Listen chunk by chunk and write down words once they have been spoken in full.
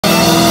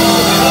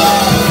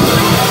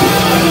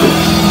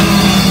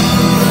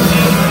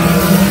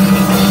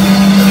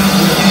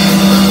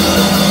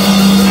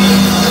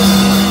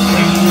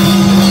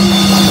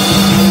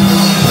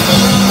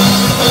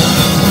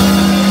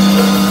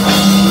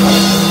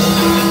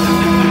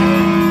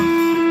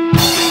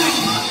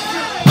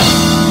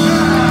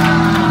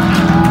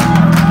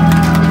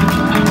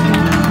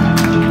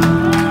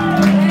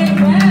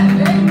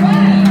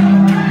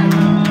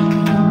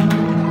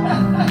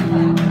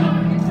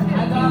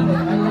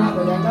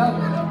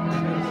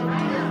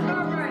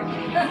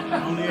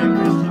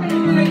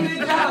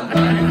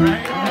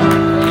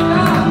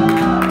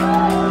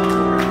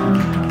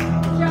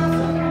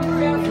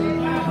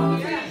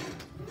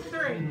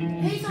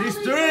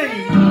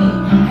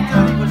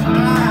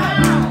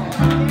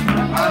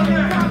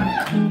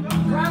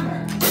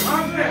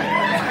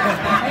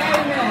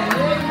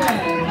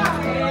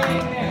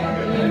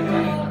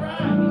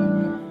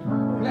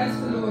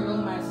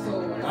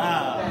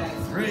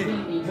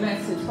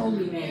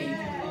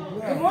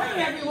Good morning,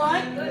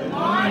 everyone. Good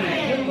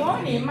morning. Good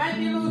morning. It might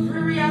be a little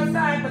dreary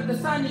outside, but the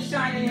sun is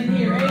shining in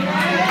here.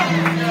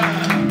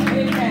 Amen.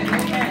 Amen.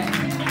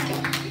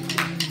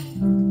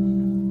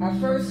 Amen. I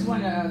first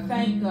want to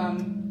thank,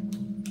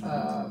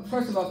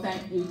 first of all,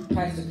 thank you,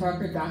 Pastor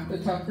Tucker,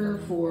 Dr. Tucker,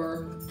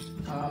 for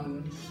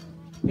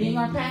being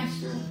our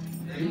pastor.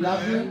 We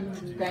love you.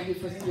 Thank you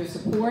for your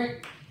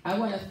support. I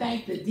want to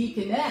thank the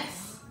deaconess.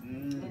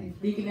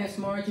 Deaconess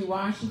Margie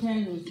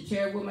Washington, who's the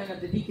chairwoman of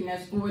the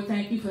Deaconess Board.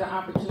 Thank you for the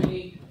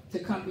opportunity to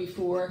come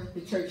before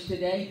the church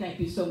today. Thank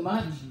you so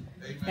much.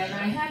 And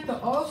I have to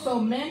also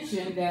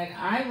mention that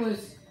I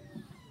was,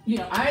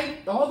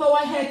 although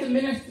I had to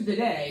minister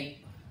today,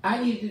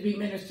 I needed to be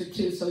ministered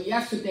to. So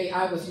yesterday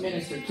I was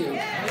ministered to.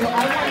 So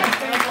I want to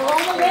thank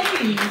all the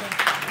ladies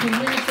who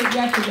ministered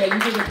yesterday. You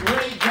did a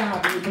great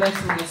job and you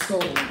blessed my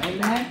soul.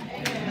 Amen?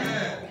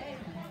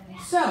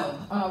 So,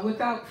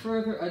 without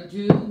further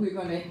ado, we're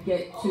going to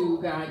get to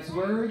God's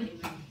Word.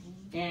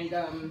 And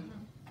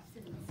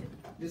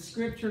the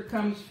scripture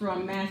comes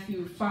from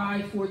Matthew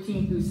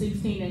 5:14 through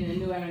 16 in the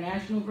New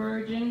International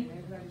Version.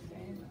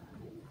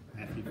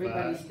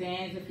 Everybody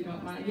stands if you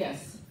don't mind.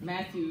 Yes,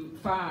 Matthew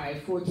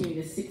 5:14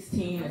 to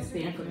 16. Let's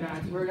stand for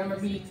God's Word. I'm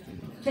going to be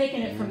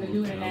taking it from the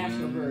New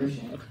International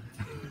Version.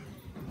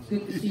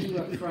 Good to see you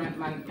up front,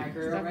 my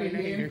girl right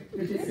here.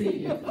 Good to see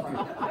you up front.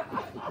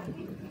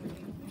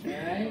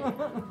 Alright?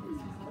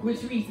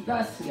 Which reads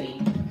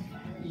thusly: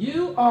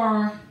 You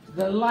are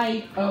the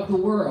light of the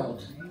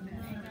world.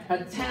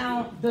 A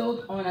town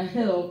built on a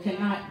hill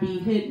cannot be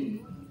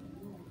hidden.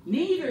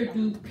 Neither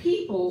do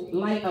people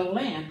light a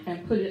lamp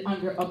and put it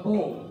under a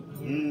bowl.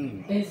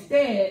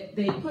 Instead,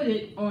 they put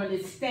it on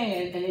its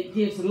stand and it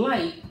gives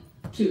light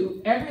to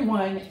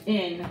everyone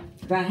in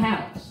the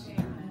house.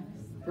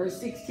 Verse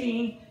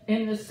 16,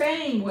 in the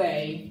same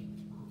way,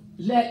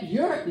 let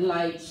your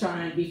light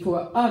shine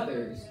before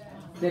others,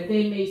 that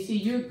they may see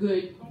your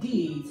good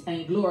deeds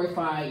and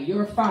glorify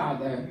your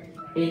Father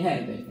in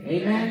heaven.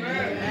 Amen?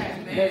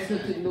 Amen. Let's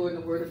look to the Lord in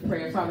the word of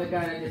prayer. Father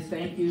God, I just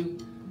thank you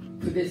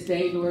for this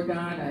day, Lord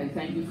God. I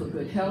thank you for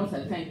good health.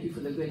 I thank you for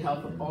the good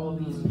health of all of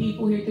these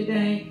people here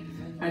today.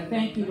 I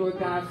thank you, Lord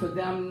God, for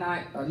them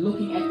not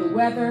looking at the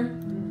weather,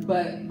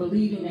 but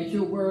believing that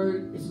your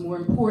word is more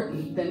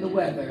important than the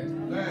weather.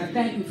 I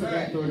thank you for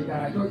that, Lord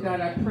God. Lord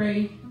God, I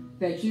pray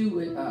that you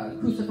would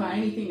crucify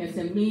anything that's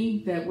in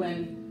me, that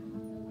when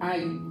I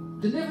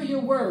deliver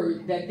your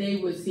word, that they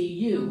would see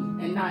you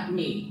and not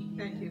me.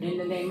 Thank you. In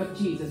the name of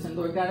Jesus. And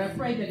Lord God, I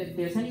pray that if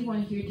there's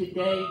anyone here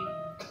today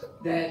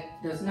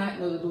that does not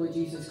know the Lord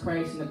Jesus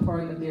Christ and the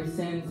pardon of their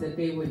sins, that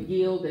they would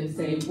yield and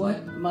say,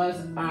 what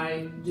must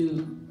I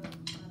do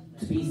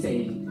to be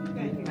saved?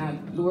 Now,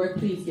 Lord,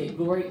 please get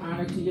glory,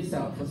 honor to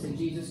yourself. For in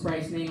Jesus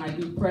Christ's name I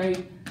do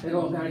pray that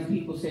all God's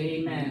people say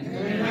amen.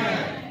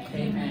 Amen.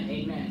 Amen.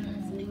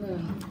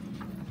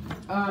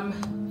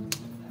 Amen.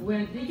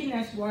 When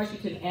Deaconess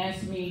Washington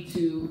asked me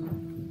to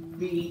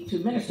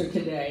minister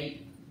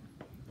today,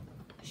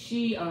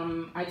 she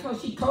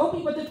told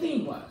me what the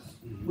theme was,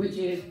 which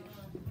is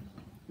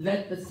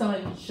let the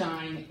sun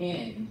shine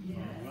in.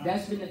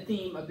 That's been the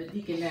theme of the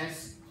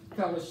Deaconess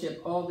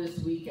Fellowship all this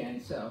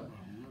weekend. So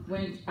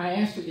when I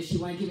asked her, did she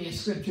want to give me a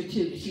scripture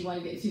too? She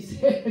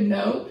said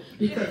no,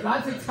 because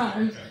lots of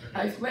times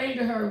I explained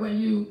to her, when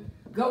you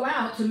go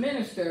out to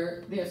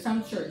minister, there are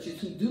some churches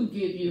who do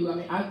give you,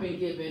 I've been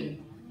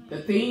given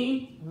the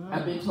theme,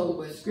 I've been told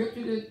what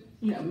scripture to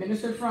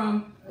minister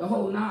from, the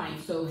whole nine.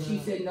 So she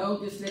said, no,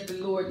 just let the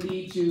Lord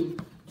lead you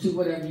to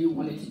whatever you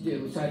wanted to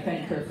do. So I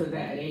thank her for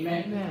that.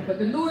 Amen. But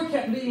the Lord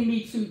kept leading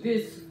me to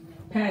this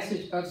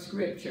passage of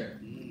scripture.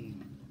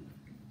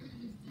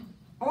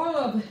 All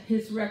of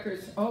his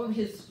records, all of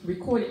his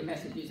recorded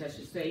messages, I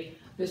should say,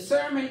 the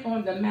Sermon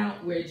on the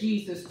Mount, where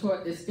Jesus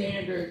taught the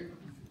standard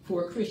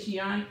for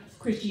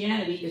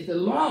Christianity, is the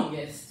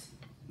longest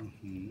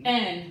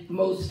and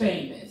most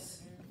famous.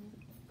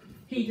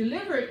 He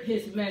delivered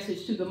his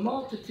message to the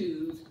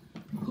multitudes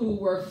who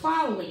were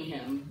following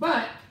him.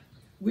 But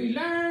we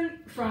learn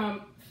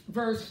from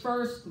verse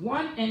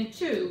 1 and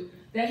 2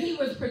 that he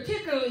was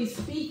particularly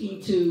speaking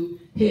to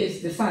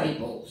his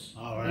disciples.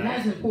 All right. And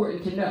that's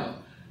important to know,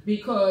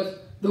 because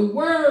the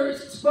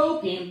words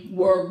spoken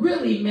were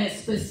really meant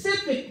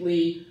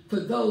specifically for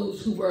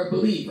those who were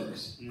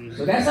believers.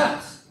 So that's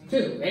us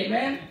too.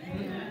 Amen?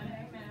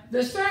 Amen.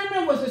 The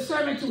sermon was a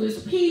sermon to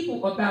his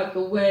people about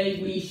the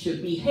way we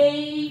should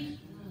behave,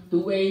 the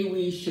way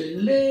we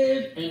should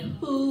live, and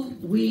who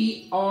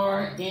we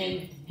are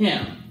in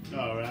him.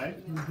 All right.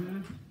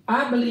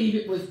 I believe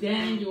it was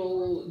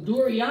Daniel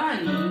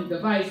Doriani, the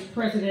vice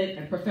president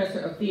and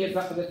professor of theology.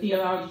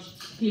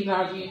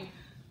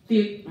 No,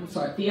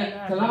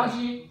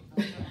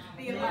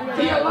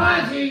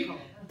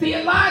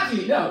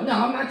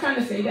 I'm not trying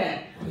to say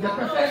that. The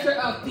professor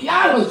of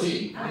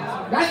theology,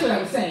 that's what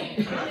I'm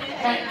saying,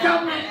 at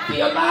Covenant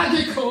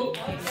Theological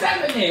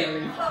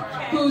Seminary,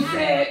 who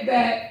said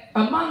that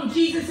among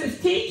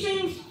Jesus'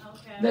 teachings,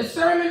 the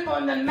Sermon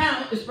on the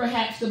Mount is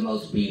perhaps the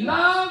most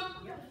beloved,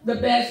 the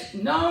best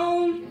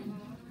known,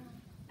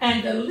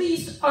 and the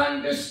least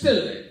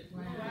understood.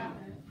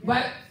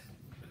 But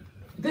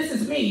this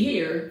is me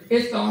here.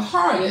 It's the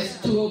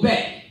hardest to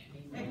obey.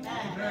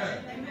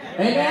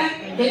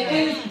 Amen? It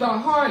is the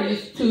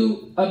hardest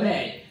to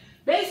obey.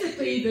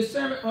 Basically, the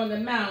Sermon on the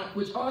Mount,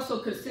 which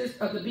also consists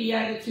of the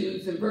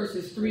Beatitudes in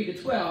verses 3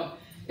 to 12,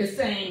 is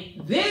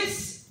saying,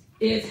 this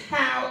is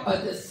how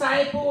a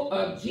disciple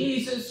of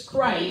Jesus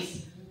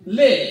Christ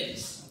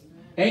lives.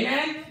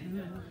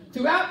 Amen?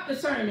 Throughout the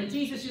sermon,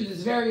 Jesus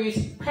uses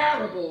various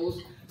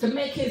parables to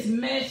make his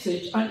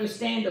message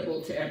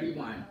understandable to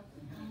everyone.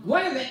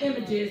 One of the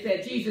images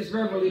that Jesus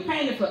verbally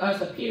painted for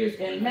us appears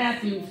in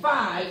Matthew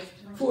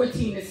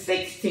 5:14 to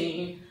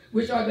 16,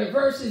 which are the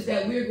verses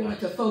that we're going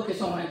to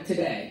focus on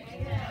today.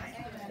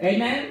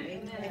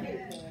 Amen?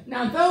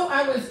 Now, though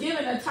I was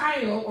given a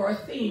title or a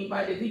theme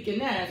by the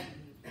deaconess,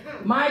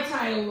 my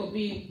title will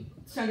be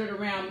centered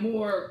around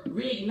more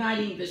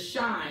reigniting the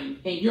shine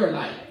in your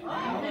life.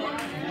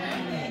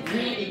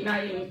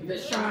 Reigniting the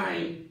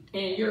shine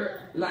in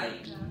your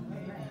life.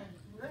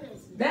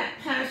 That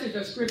passage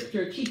of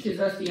scripture teaches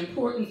us the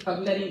importance of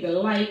letting the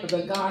light of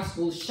the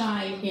gospel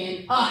shine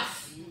in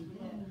us.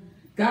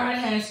 God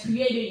has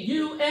created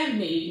you and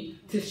me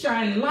to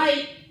shine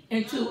light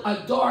into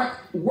a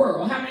dark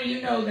world. How many of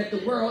you know that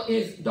the world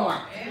is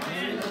dark?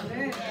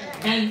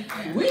 And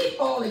we've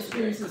all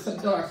experienced some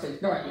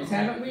darkness,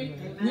 haven't we?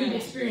 We've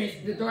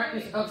experienced the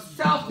darkness of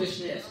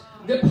selfishness,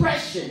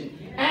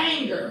 depression,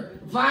 anger,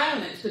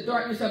 violence, the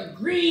darkness of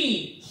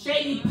greed,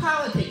 shady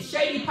politics,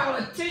 shady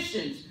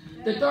politicians,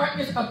 the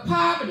darkness of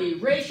poverty,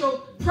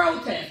 racial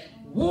protest,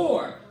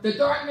 war, the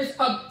darkness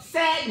of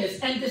sadness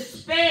and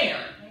despair,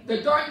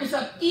 the darkness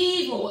of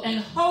evil and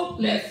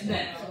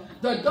hopelessness,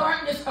 the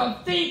darkness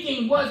of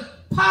thinking what's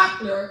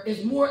popular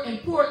is more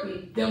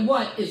important than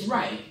what is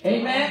right.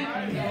 Amen?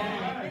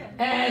 Amen?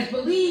 As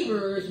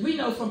believers, we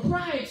know from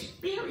prior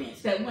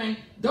experience that when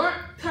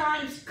dark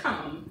times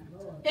come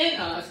in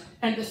us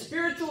and the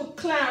spiritual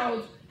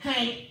clouds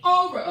hang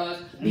over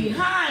us,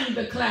 behind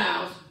the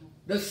clouds,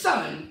 the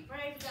sun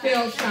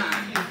still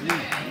shines.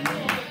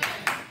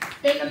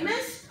 In the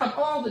midst of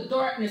all the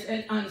darkness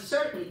and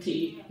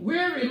uncertainty,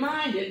 we're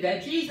reminded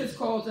that Jesus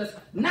calls us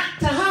not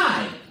to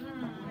hide,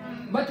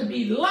 but to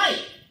be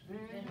light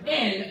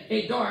in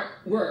a dark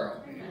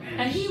world.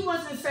 And he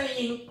wasn't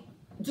saying,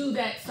 do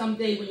that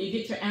someday when you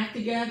get your act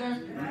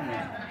together.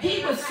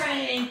 He was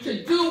saying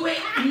to do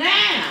it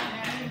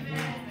now.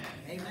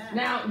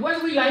 Now,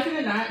 whether we like it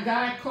or not,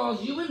 God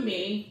calls you and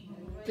me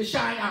to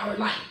shine our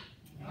light.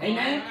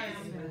 Amen?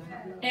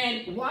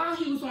 And while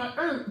he was on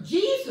earth,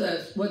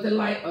 Jesus was the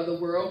light of the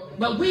world.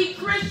 But we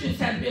Christians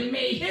have been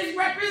made his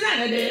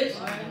representatives.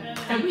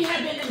 And we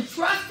have been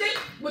entrusted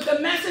with the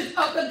message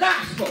of the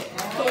gospel.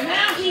 So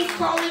now he's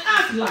calling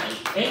us light.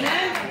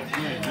 Amen?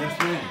 Yes,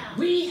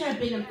 we have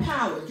been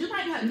empowered. You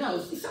might not know.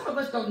 See, some of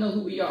us don't know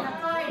who we are.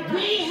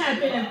 We have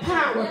been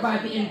empowered by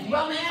the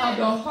indwelling of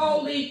the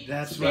Holy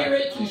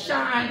Spirit to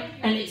shine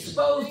and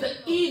expose the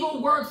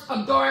evil works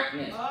of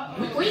darkness.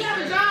 We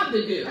have a job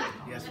to do.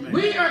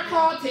 We are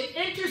called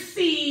to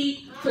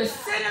intercede for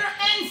sinner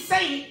and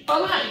saint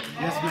alike.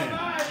 Yes, ma'am.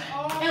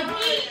 And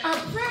we are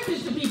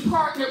privileged to be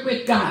partnered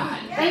with God.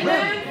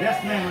 Amen?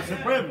 Yes, ma'am. It's a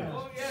privilege.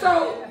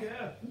 So,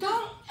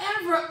 don't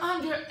ever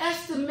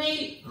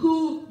underestimate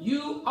who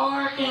you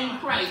are in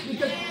Christ,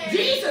 because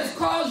Jesus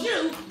calls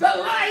you the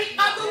light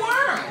of the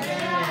world.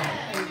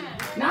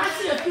 Now, I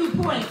see a few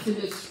points to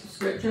this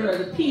scripture of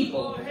the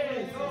people,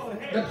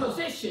 the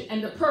position,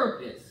 and the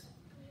purpose.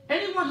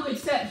 Anyone who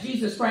accepts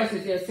Jesus Christ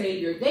as their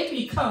Savior, they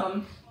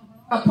become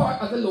a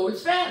part of the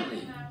Lord's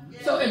family.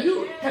 So if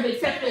you have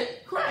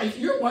accepted Christ,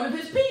 you're one of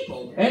his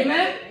people.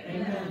 Amen?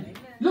 Amen.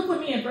 Look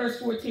with me in verse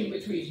 14,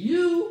 which reads,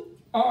 you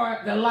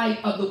are the light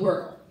of the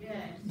world.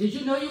 Did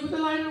you know you were the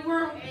light of the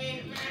world?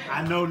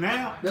 I know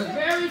now. The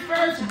very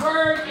first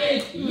word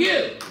is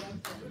you.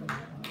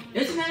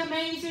 Isn't that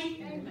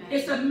amazing?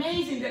 It's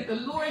amazing that the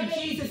Lord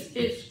Jesus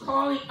is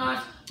calling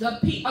us, the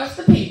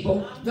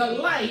people, the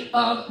light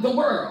of the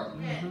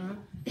world.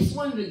 It's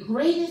one of the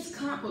greatest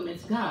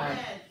compliments God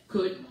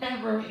could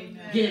ever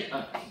give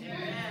us.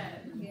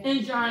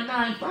 In John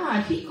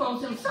 9:5, he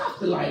calls himself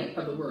the light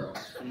of the world.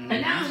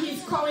 And now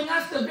he's calling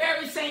us the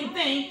very same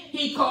thing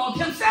he called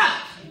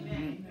himself.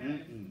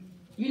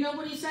 You know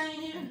what he's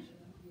saying here?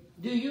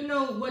 Do you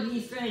know what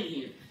he's saying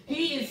here?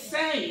 He is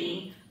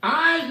saying,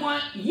 I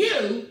want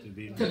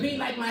you to be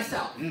like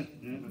myself. And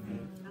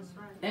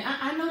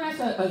I know that's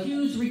a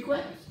huge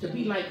request, to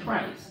be like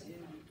Christ.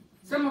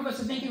 Some of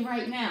us are thinking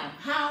right now,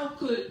 how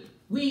could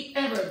we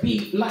ever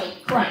be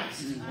like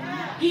Christ?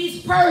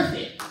 He's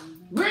perfect.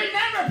 We're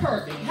never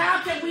perfect.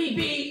 How can we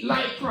be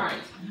like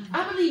Christ?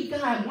 I believe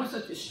God wants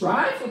us to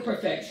strive for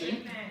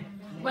perfection,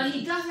 but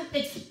he doesn't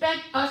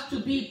expect us to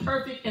be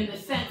perfect in the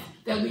sense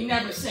that we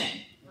never sin.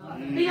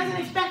 He doesn't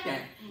expect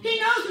that. He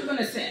knows we're going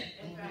to sin.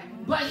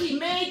 But he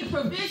made the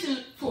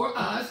provision for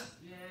us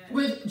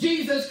with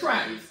Jesus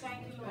Christ.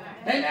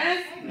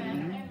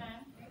 Amen?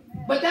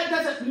 But that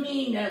doesn't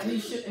mean that we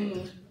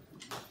shouldn't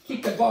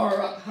keep the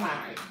bar up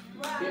high,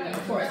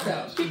 for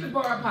ourselves. Keep the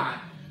bar up high.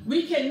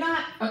 We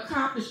cannot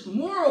accomplish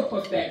moral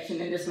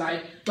perfection in this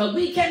life, but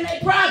we can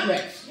make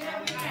progress.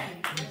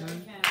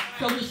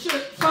 So we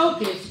should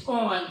focus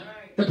on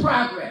the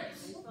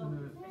progress.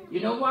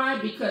 You know why?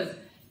 Because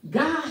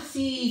God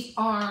sees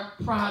our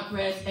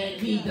progress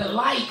and He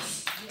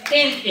delights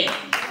in it.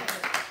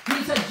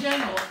 He's a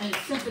gentle and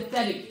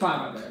sympathetic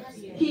Father.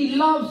 He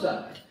loves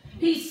us.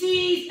 He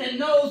sees and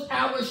knows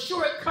our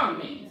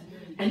shortcomings.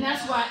 And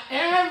that's why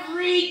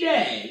every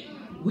day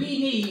we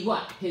need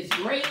what? His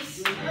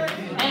grace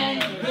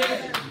and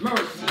His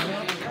mercy.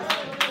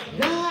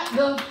 God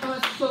loves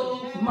us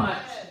so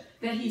much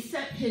that He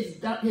sent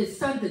His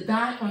Son to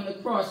die on the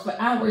cross for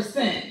our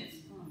sins.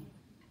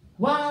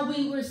 While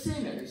we were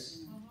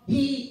sinners,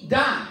 He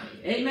died.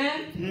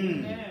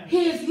 Amen?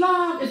 His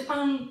love is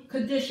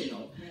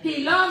unconditional.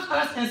 He loves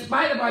us in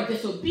spite of our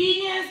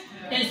disobedience,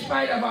 in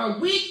spite of our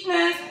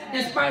weakness,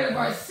 in spite of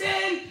our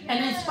sin,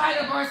 and in spite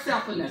of our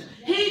selfishness.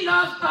 He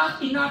loves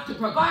us enough to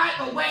provide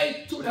a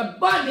way to an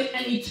abundant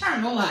and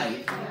eternal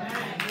life.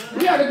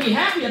 We ought to be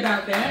happy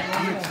about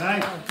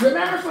that.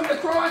 Remember from the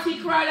cross, He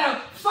cried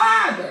out,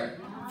 Father,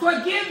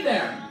 forgive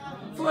them,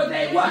 for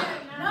they what?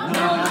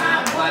 Know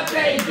not what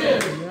they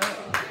do.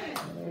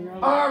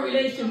 Our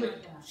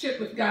relationship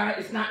with God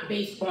is not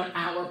based on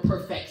our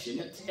perfection.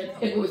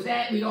 If it was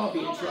that, we'd all be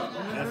in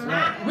trouble. That's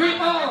right. We'd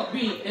all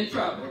be in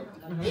trouble.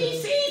 He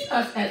sees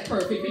us as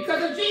perfect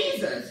because of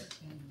Jesus.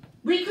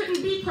 We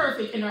couldn't be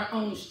perfect in our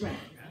own strength.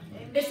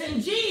 It's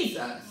in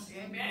Jesus.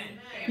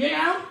 You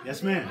know?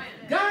 Yes, ma'am.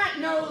 God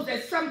knows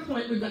at some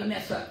point we're going to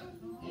mess up.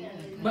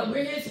 But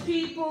we're His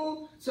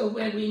people, so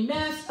when we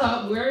mess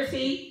up, where is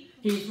He?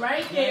 He's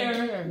right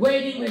there,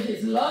 waiting with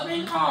His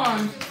loving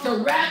arms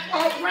to wrap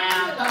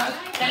around us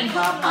and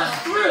help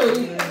us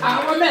through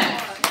our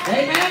mess.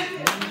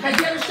 Amen? Has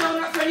He ever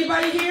shown up for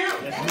anybody here?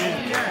 Yes,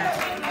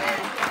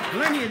 ma'am.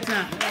 Plenty of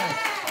time.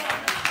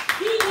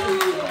 He knew.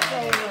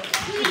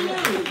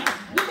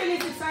 Look at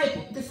His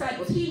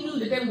disciples. He knew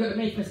that they were going to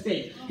make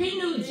mistakes. He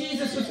knew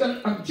Judas was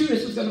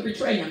going to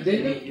betray Him,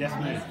 didn't He? Yes,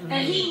 ma'am.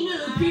 And He knew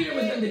Peter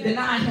was going to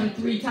deny Him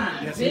 3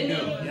 times, Yes, didn't he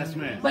He? did. Yes,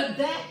 ma'am. But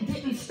that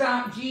didn't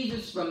stop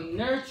Jesus from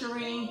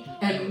nurturing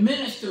and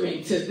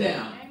ministering to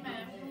them.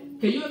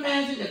 Can you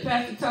imagine if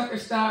Pastor Tucker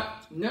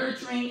stopped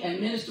nurturing and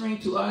ministering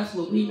to us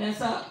when we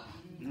mess up?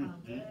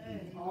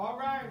 All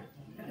right.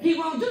 He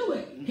won't do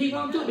it. He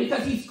won't do it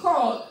because He's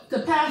called to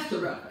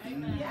pastor us.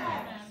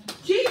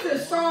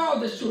 Jesus saw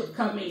the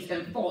shortcomings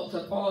and faults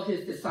of all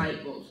His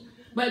disciples,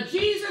 but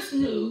Jesus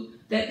knew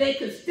that they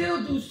could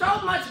still do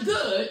so much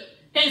good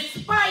in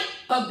spite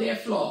of their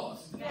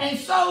flaws. And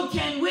so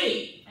can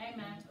we.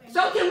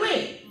 So can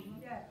we.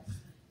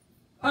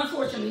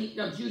 Unfortunately,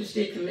 Judas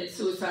did commit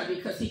suicide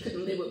because he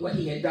couldn't live with what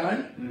he had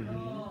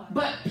done.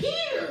 But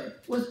Peter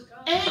was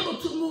able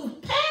to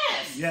move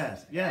past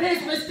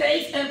his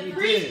mistakes and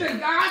preach the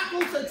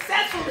gospel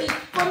successfully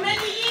for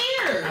many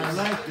years. I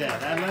like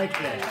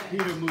that.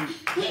 Peter moved.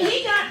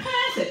 He got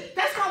past it.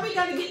 That's why we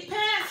got to get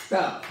past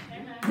stuff.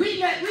 We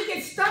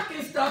get stuck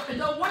in stuff and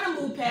don't want to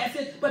move past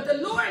it, but the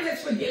Lord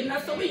has forgiven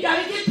us, so we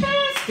got to get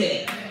past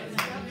it.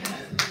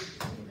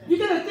 You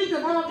got to think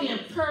of all the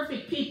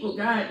imperfect people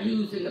God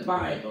used in the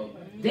Bible.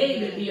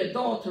 David, the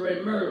adulterer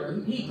and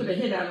murderer, he put a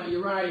hit out on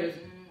Uriah's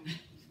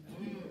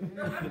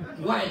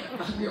wife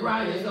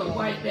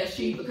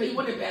Bathsheba, because he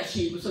wanted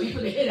Bathsheba, so he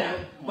put a hit out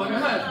on her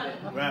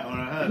husband. Right, on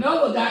her husband.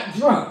 Noah got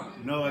drunk.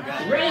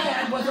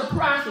 Rahab was a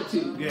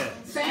prostitute. Yeah.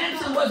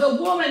 Samson was a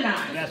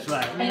womanizer. That's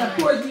right. And of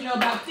course, we know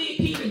about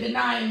Peter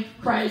denying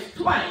Christ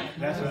twice.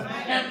 That's right.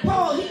 And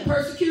Paul, he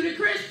persecuted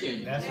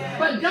Christians. That's right.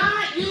 But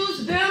God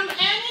used them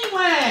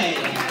anyway.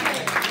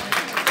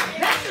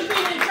 That should be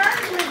an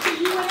encouragement to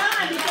you and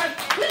I, because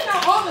we know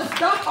all the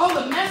stuff, all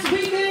the mess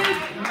we did.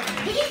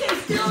 He can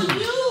still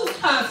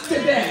use us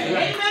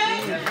today.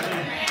 Amen?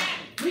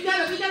 We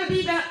gotta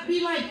be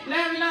like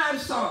Larry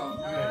Live's song.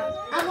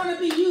 I want to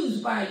be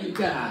used by you,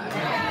 God.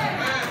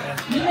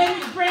 You made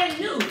me brand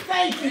new.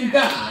 Thank you,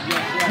 God. We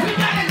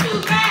gotta do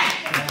that.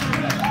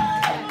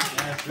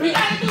 We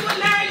gotta do what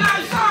Larry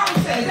Live's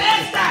song says.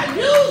 Ask God,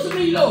 use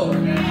me, Lord.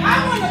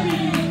 I want to be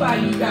used by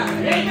you, God.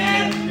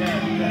 Amen?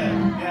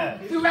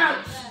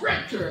 Throughout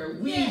Scripture,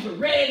 we've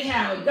read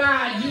how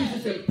God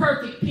uses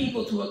imperfect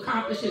people to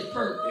accomplish His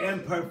purpose.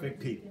 Imperfect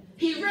people.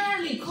 He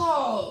rarely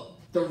called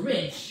the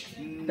rich,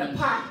 the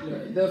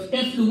popular, the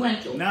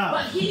influential. No.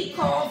 But He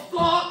called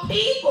flawed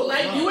people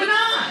like you and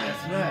I.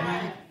 That's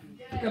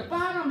right. The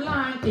bottom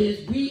line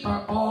is we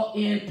are all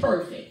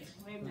imperfect.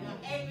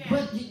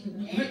 But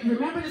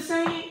remember the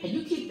saying, and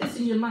you keep this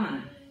in your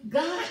mind,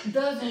 God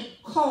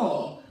doesn't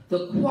call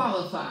the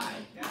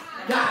qualified.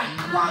 God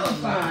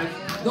qualifies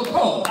the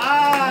called.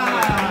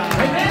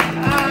 Amen?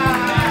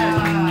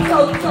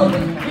 So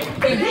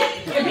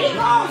if He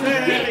calls you,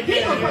 He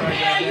will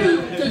prepare you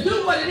to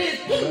do what it is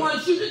He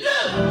wants you to do.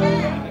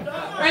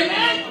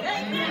 Amen?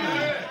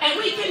 And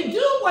we can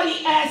do what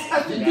He asks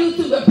us to do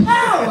through the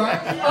power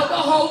of the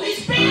Holy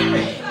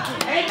Spirit.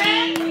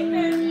 Amen?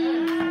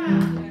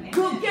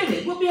 We'll get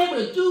it. We'll be able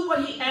to do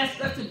what He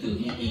asks us to do.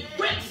 He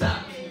equips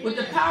us with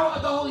the power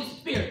of the Holy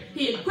Spirit.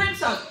 He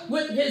equips us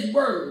with His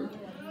word.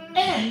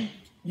 And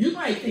you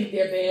might think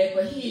they're bad,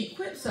 but he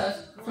equips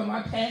us from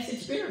our past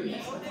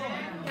experience.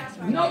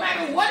 No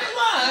matter what it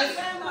was,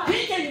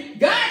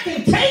 God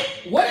can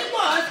take what it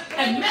was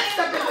and mess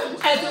up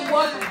as it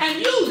was and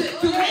use it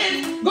to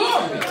his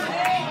glory.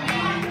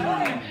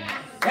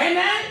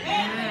 Amen?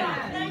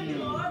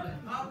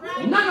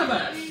 None of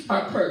us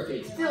are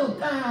perfect. Still,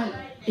 God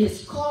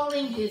is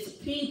calling his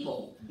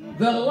people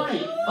the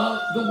light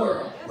of the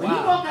world. When you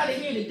walk out of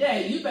here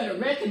today, you better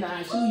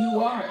recognize who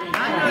you are in Christ.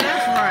 I know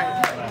that's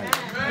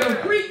right.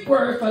 The Greek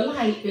word for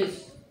light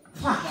is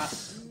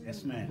phos.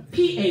 Yes, ma'am.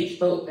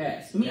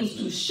 P-H-O-S means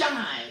to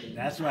shine.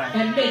 That's right.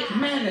 And make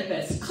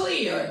manifest,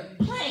 clear,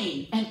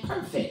 plain, and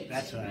perfect.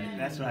 That's right.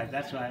 That's right.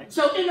 That's right.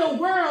 So in a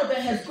world that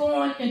has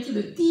gone into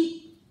the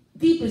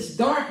deepest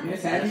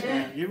darkness, hasn't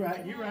it? You're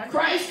right. You're right.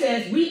 Christ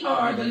says we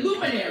are the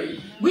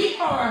luminary. We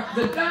are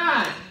the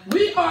God.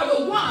 We are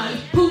the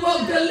ones who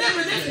will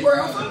deliver this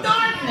world from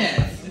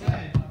darkness.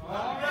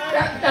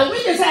 And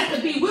we just have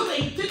to be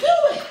willing to do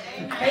it.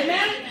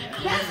 Amen?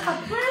 That's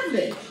a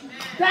privilege.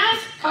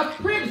 That's a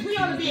privilege. We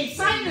ought to be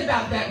excited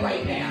about that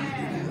right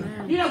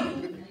now. You know,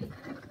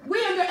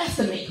 we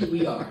underestimate who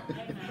we are.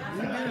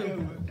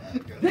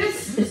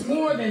 This is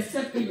more than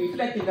simply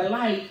reflecting the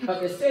light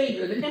of the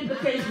Savior. The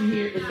implication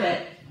here is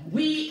that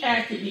we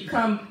actually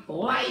become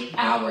light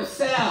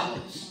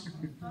ourselves.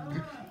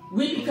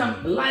 We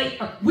become the light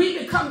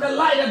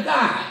of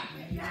God.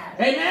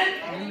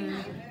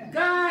 Amen?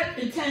 God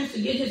intends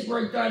to get his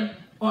work done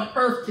on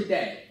earth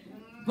today.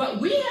 But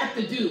we have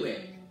to do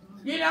it.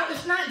 You know,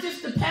 it's not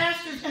just the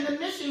pastors and the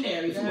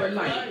missionaries who are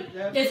light.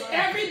 It's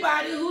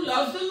everybody who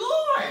loves the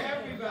Lord.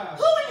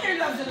 Who in here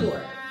loves the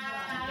Lord?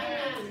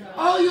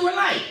 Oh, you are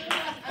light.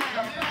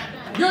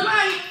 You're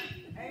light.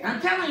 I'm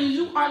telling you,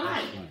 you are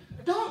light.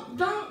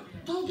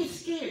 Don't get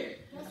scared.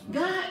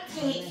 God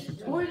takes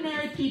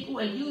ordinary people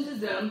and uses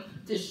them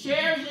to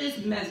share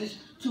his message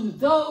to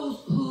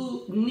those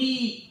who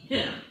need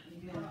him.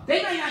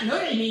 They may not know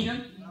they need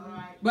him,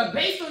 but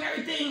based on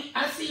everything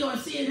I see on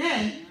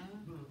CNN,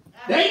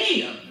 they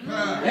need him.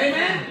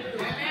 Amen?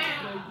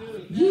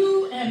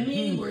 You and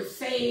me were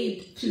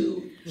saved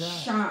to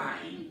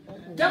shine.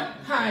 Don't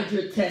hide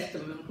your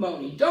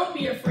testimony. Don't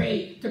be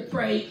afraid to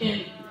pray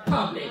in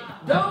public.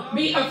 Don't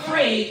be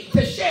afraid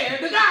to share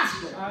the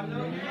gospel.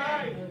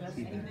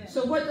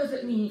 So what does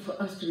it mean for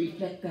us to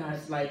reflect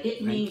God's light?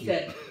 It means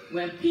that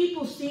when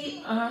people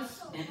see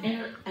us and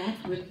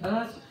interact with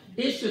us,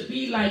 it should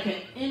be like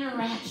an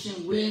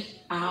interaction with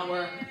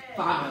our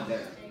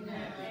Father.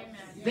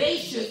 They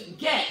should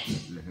get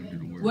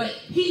what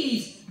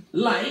he's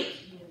like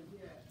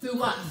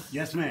through us.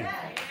 Yes, ma'am.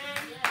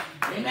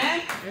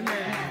 Amen?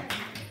 Amen.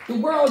 The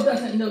world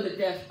doesn't know the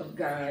depth of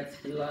God's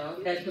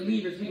love. As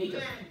believers, we need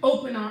to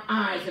open our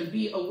eyes and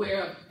be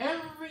aware of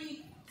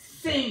every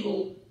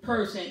single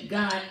person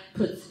God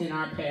puts in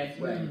our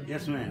pathway.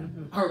 Yes,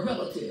 ma'am. Our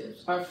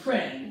relatives, our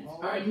friends,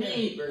 our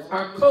neighbors,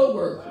 our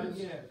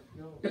co-workers,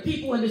 the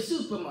people in the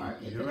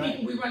supermarket, the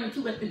people we run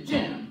into at the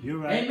gym. You're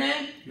right.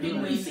 Amen?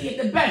 People we see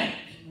at the bank.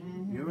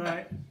 You're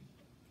right.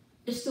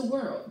 It's the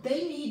world.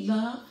 They need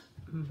love.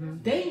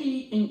 They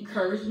need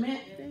encouragement.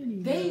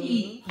 They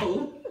need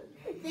hope.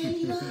 They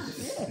need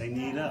us. They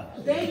need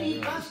us. They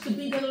need us to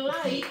be the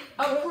light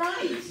of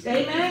Christ.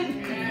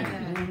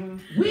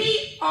 Amen?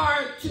 We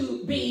are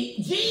to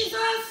be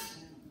Jesus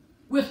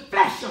with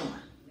flesh on.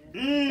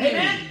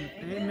 Amen?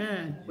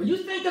 Amen. When you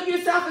think of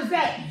yourself as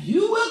that,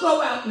 you will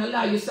go out and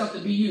allow yourself to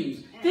be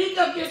used. Think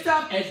of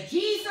yourself as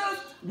Jesus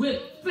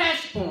with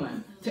flesh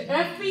on to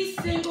every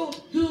single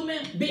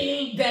human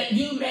being that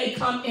you may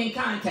come in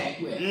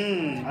contact with.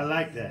 I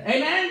like that.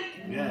 Amen?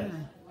 Yes.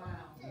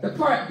 The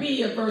part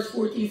B of verse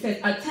 14 says,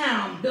 a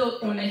town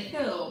built on a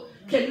hill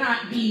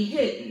cannot be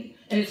hidden.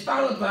 And it's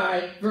followed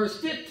by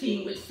verse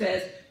 15, which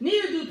says,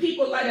 neither do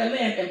people light a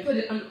lamp and put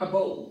it under a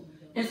bowl.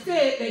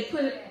 Instead, they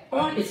put it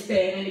on its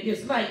stand and it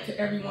gives light to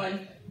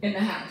everyone in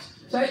the house.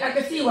 So I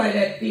can see why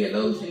that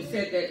theologian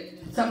said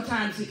that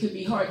sometimes it could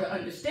be hard to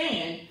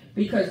understand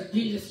because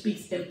Jesus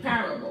speaks in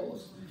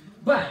parables.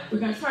 But we're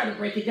going to try to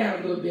break it down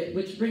a little bit,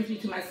 which brings me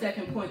to my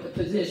second point, the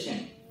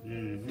position.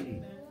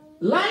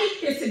 Light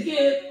is to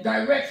give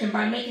direction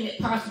by making it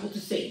possible to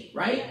see,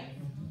 right?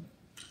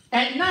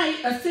 At night,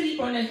 a city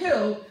on a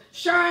hill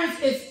shines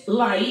its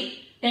light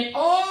in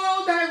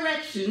all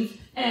directions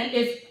and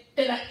is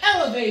in an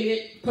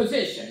elevated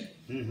position.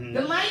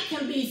 The light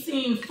can be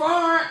seen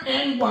far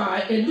and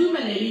wide,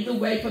 illuminating the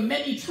way for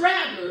many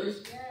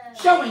travelers,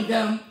 showing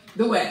them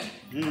the way.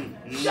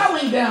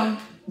 Showing them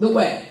the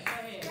way.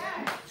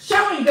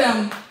 Showing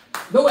them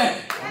the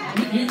way.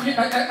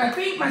 I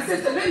think my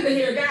sister Linda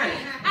here got it.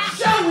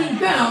 Showing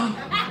them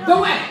the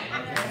way.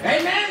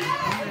 Amen?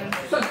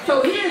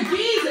 So here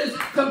Jesus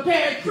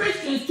compared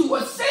Christians to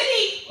a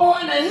city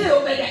on a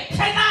hill that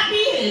cannot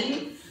be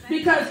hidden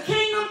because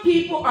kingdom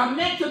people are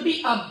meant to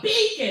be a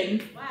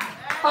beacon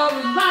of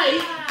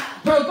light,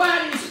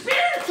 providing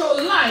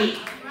spiritual light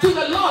to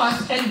the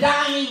lost and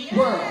dying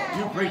world.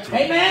 You're preaching.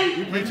 Amen?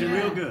 You're preaching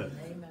real good.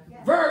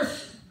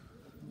 Verse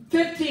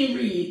 15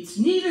 reads,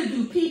 neither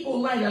do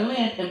people light a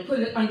lamp and put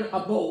it under a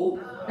bowl.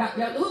 Now,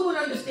 who would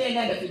understand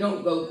that if you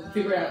don't go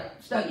figure out,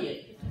 study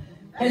it?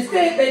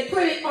 Instead, they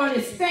put it on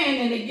a stand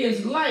and it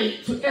gives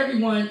light to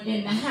everyone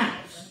in the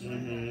house.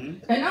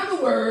 Mm-hmm. In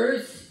other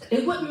words,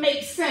 it wouldn't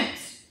make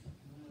sense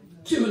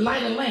to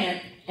light a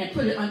lamp and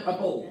put it under a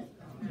bowl.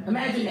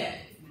 Imagine that.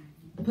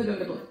 Put it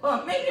under a bowl.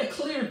 Oh, maybe a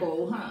clear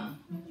bowl, huh?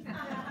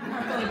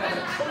 I'm talking about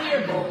a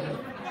clear bowl.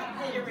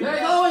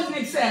 There's always an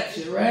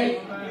exception,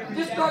 right?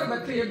 Just talk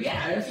about clear.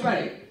 Yeah, that's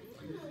right.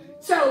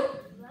 So,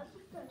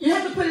 you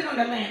have to put it on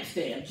the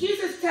lampstand.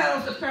 Jesus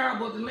tells the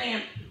parable of the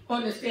lamp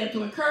on the stand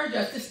to encourage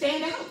us to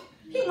stand out.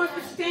 He wants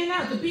us to stand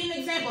out, to be an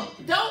example.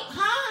 Don't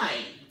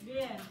hide.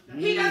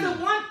 He doesn't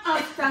want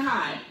us to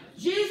hide.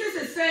 Jesus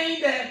is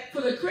saying that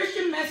for the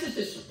Christian message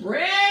to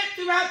spread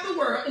throughout the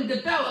world and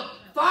develop,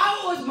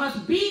 followers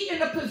must be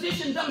in a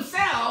position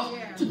themselves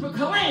to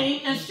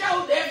proclaim and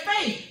show their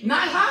faith,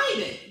 not hide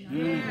it.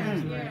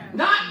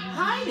 Not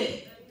hide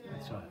it.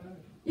 That's right.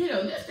 You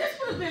know, this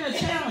would have been a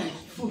challenge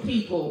for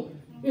people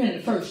in the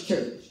first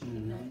church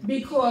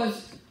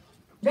because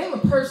they were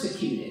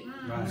persecuted.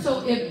 Right.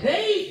 So if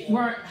they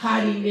weren't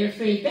hiding their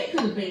faith, they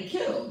could have been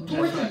killed,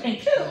 tortured, and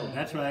killed.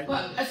 That's right.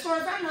 But as far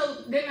as I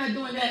know, they're not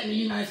doing that in the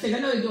United States. I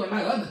know they're doing a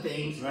lot of other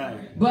things.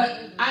 Right.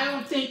 But I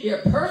don't think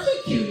they're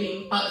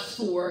persecuting us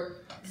for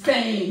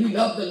saying we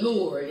love the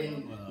Lord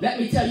and let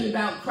me tell you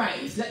about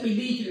Christ. Let me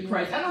lead you to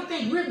Christ. I don't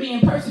think we're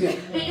being persecuted.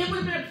 It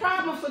would have been a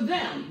problem for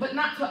them, but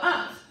not for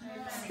us.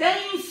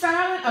 Staying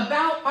silent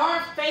about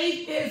our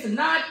faith is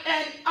not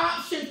an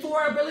option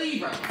for a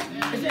believer.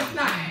 It's just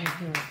not.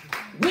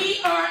 We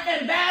are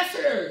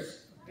ambassadors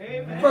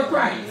for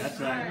Christ. That's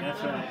right.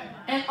 That's right.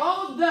 And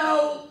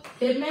although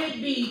it may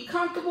be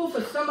comfortable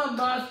for some of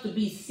us to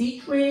be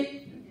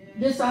secret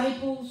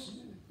disciples,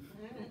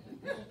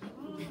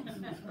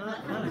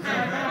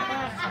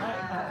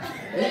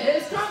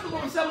 it's comfortable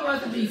for some of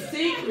us to be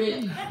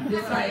secret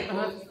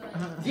disciples.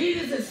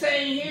 Jesus is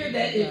saying here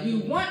that if you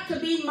want to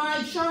be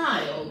my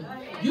child,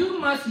 you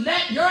must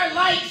let your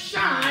light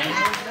shine.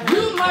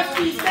 You must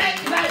be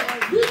set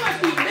like you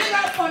must be lit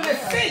up on the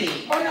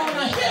city, on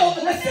a hill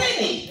in the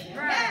city.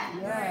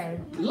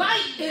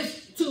 Light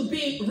is to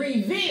be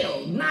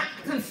revealed, not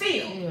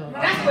concealed.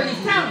 That's what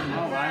he's telling you.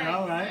 All right,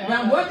 all right.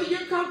 Now, whether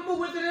you're comfortable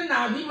with it or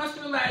not, we must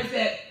realize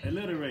that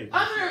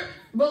other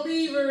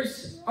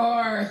believers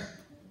are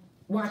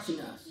watching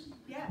us.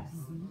 Yes.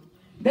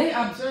 They're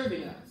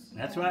observing us.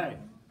 That's right.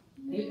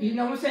 You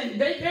know what I'm saying?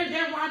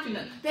 They're watching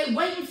us. They're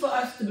waiting for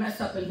us to mess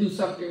up and do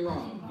something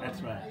wrong.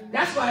 That's right.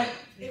 That's why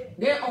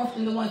they're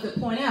often the ones that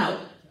point out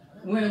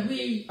when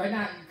we are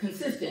not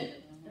consistent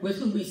with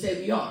who we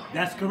say we are.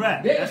 That's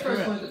correct. They're the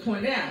first ones to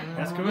point out.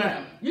 That's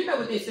correct. You know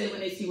what they say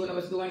when they see one of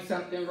us doing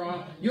something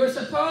wrong? You're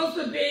supposed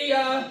to be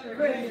a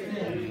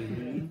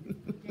Christian.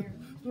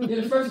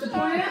 They're the first to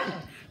point it out.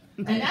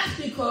 And that's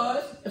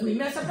because if we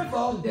mess up and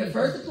fall, they're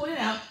first to point it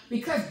out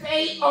because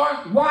they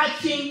are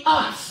watching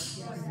us.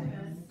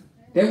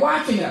 They're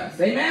watching us.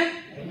 Amen?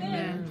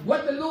 Amen.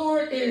 What the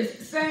Lord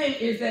is saying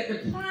is that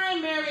the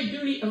primary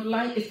duty of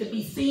light is to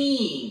be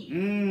seen.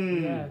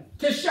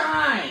 To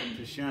shine.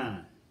 To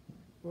shine.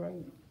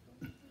 Right.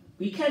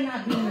 We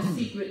cannot be in a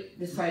secret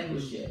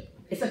discipleship.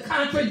 It's a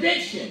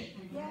contradiction.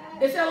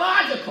 It's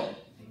illogical.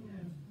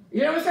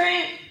 You know what I'm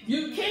saying?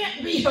 You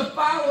can't be a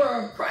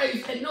follower of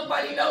Christ and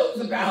nobody knows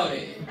about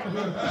it.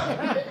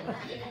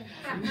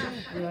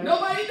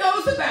 Nobody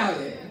knows about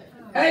it.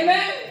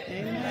 Amen?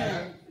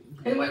 Amen.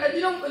 And when you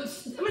don't, let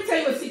me tell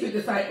you what secret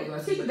disciples are.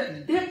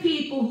 They're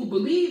people who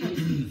believe in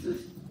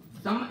Jesus.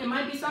 It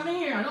might be some in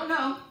here, I don't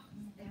know.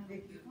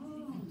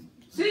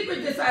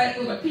 Secret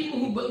disciples are people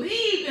who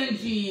believe in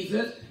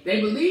Jesus. They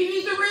believe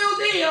he's the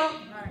real deal,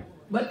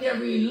 but they're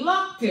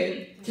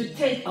reluctant to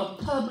take a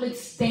public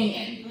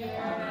stand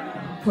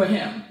for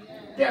him.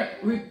 They're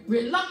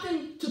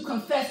reluctant to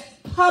confess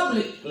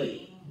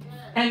publicly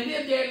and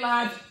live their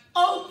lives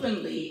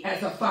openly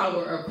as a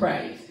follower of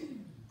Christ.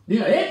 You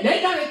know,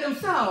 they got it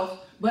themselves,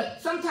 but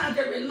sometimes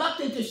they're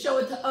reluctant to show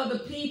it to other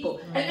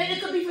people. And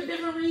it could be for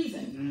different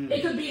reasons.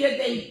 It could be that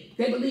they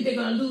believe they're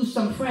going to lose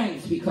some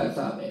friends because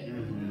of it.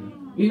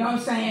 You know what I'm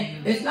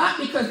saying? It's not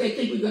because they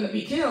think we're going to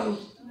be killed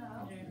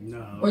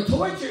or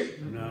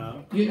tortured.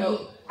 No. You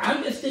know,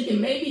 I'm just thinking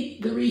maybe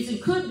the reason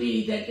could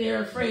be that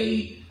they're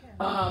afraid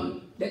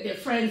that their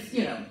friends,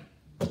 you know.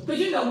 Because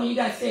you know when you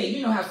got saved,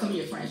 you know how some of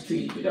your friends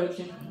treated you, don't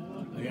you?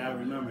 Yeah, I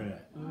remember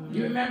that.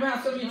 You remember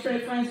how some of your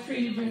friends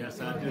treated you? Yes,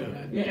 I do.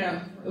 You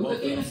know,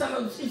 even some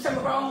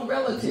of our own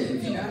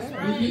relatives, you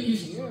know.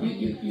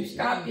 You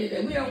stopped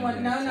it. We don't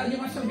want, no, you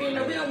want some beer?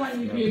 No, we don't want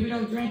any beer. We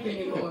don't drink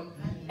anymore.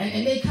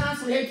 And they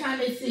constantly, every time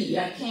they see you,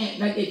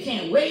 they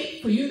can't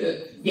wait for you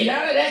to get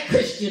out of that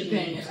Christian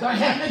thing and start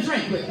having a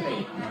drink with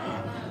me.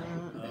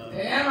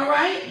 Am I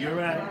right? You're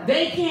right.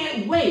 They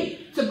can't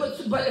wait.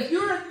 But if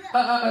you're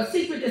a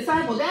secret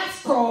disciple,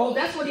 that's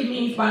what he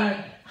means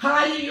by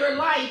hiding your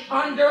light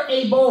under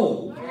a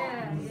bowl.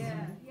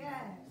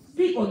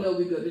 People know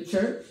we go to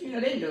church. You know,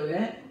 they know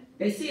that.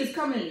 They see us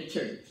coming into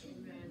church.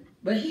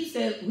 But he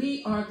said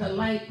we are the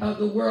light of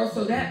the world,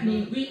 so that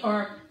means we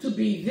are to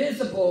be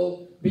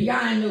visible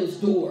behind those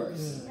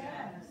doors.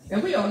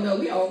 And we all know,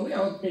 we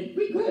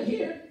good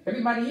here,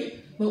 everybody here.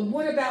 But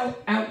what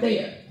about out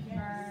there?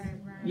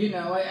 You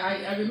know,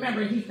 I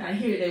remember he's not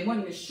here today. One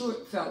of the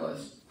short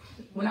fellas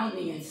went out on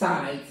the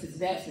inside. His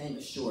dad's name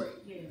is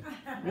Short.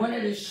 One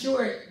of the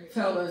short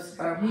fellas,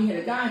 he had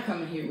a guy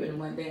coming here with him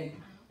one day,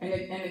 and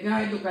the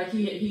guy looked like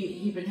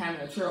he'd been having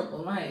a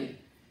terrible night.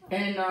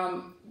 And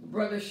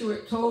Brother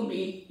Short told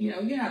me, you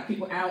know how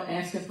people out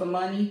asking for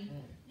money?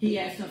 He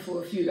asked him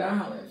for a few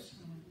dollars.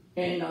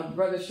 And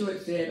Brother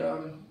Short said,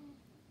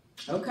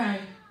 okay,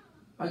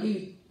 I'll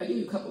give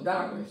you a couple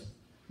dollars,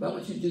 but I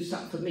want you to do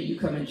something for me. You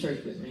come in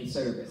church with me,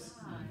 service.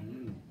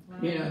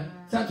 You know,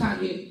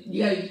 sometimes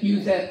you got to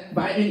use that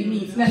by any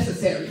means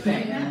necessary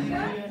thing.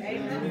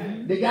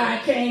 The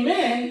guy came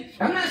in.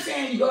 I'm not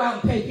saying you go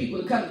out and pay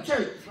people to come to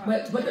church,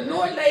 but the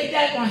Lord laid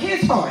that on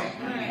his heart.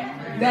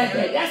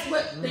 That's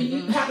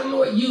how the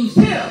Lord used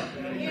him.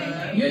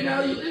 You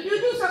know, you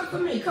do something for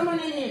me. Come on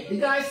in here. The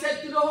guy sat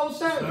through the whole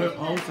service.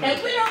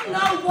 And we don't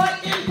know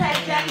what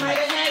impact that might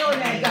have had on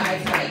that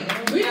guy's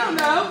life. We don't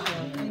know.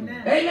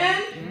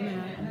 Amen?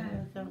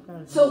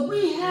 So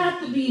we have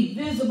to be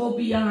visible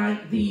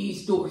behind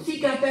these doors. He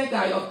got that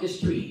guy off the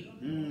street.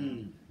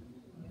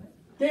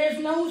 There's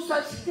no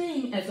such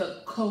thing as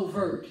a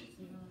covert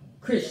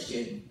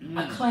Christian,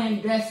 a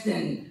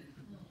clandestine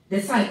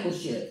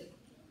discipleship.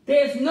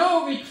 There's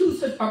no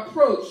reclusive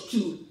approach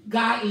to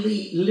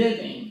godly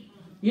living.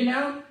 You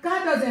know,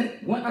 God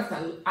doesn't want us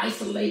to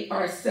isolate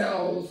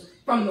ourselves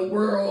from the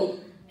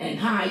world and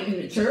hide in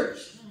the church.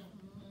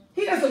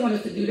 He doesn't want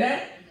us to do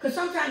that. Because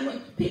sometimes when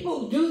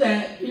people do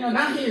that, you know,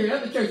 not here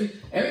at other churches,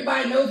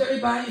 everybody knows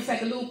everybody. It's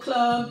like a little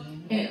club.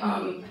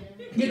 And,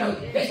 you know,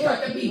 they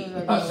start to be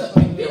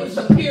feeling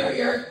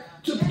superior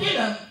to, you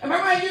know, am I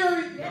right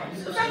here?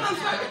 Sometimes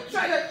start to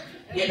try to,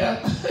 you know,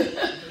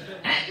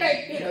 act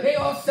like, you know, they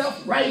all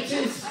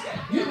self-righteous.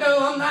 You know,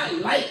 I'm not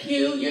like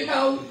you, you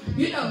know.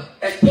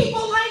 There's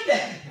people like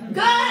that.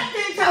 God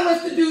didn't tell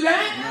us to do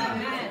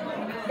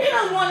that. He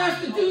don't want us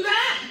to do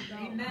that.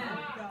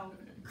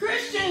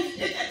 Christians,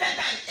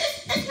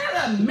 it's not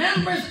a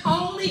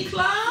members-only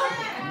club.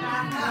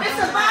 It's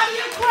a body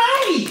of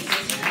Christ.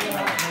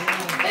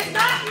 It's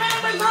not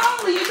members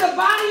only. It's a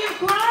body of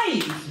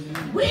Christ.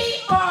 We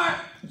are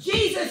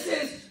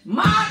Jesus'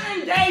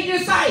 modern-day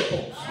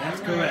disciples. That's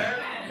correct.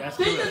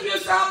 Think of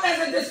yourself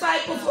as a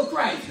disciple for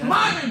Christ.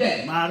 Modern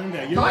day. Modern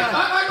day. So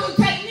our little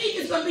technique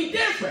is going to be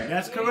different.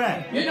 That's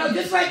correct. You know,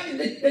 just like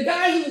the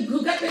guy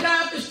who got the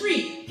guy off the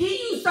street, he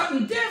used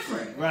something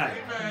different. Right.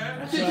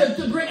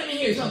 To bring him in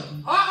here. So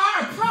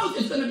our approach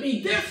is going to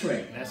be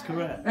different. That's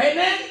correct.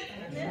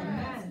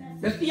 Amen?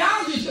 The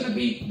theology is going to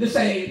be the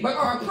same, but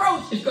our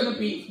approach is going to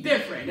be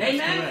different.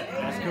 Amen?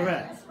 That's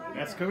correct.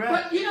 That's correct.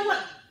 But you know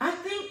what? I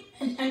think,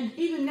 and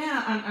even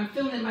now, I'm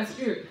feeling in my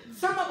spirit,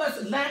 some of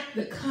us lack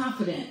the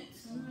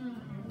confidence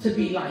to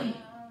be light.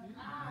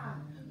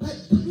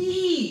 But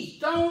please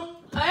don't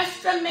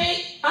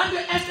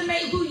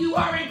underestimate who you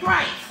are in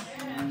Christ.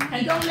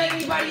 And don't let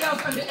anybody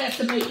else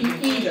underestimate you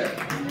either.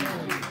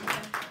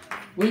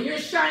 When you're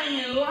shining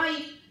in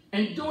light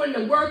and doing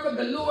the work of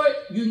the Lord,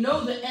 you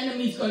know the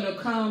enemy's going to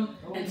come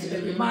and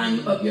to remind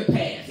you of your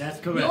past. That's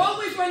correct. You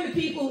always run to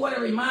people who want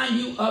to remind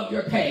you of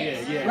your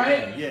past,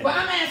 right? Yeah. But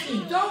I'm asking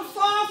you, don't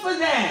fall for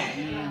that.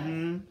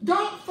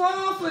 Don't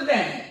fall for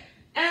that.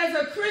 As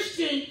a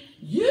Christian,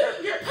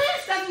 your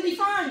past doesn't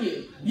define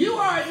you. You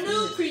are a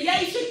new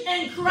creation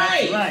in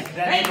Christ. That's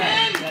right.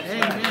 Amen?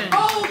 Right.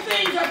 Old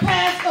things are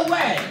passed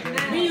away.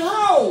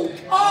 Behold,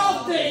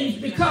 all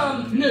things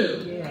become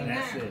new.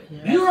 That's it.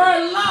 You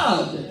are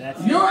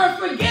loved. You are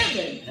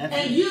forgiven.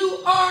 And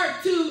you are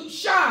to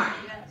shine.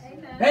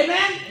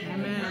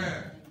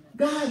 Amen?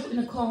 God wouldn't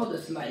have called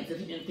us lights if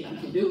he didn't think he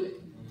could do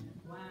it.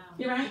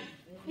 You right?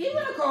 He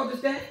wouldn't have called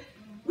us that.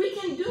 We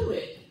can do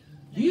it.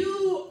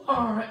 You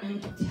are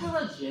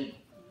intelligent,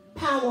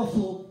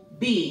 powerful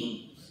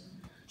beings.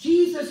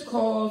 Jesus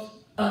calls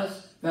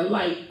us the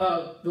light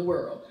of the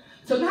world.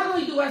 So not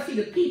only do I see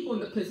the people in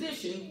the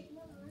position,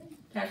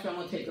 Pastor, I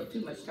won't take up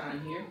too much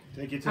time here.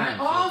 Take your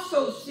time. I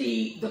also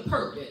see the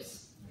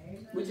purpose,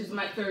 which is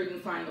my third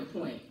and final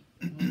point.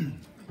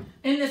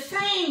 In the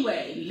same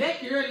way,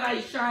 let your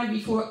light shine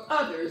before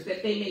others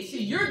that they may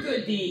see your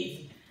good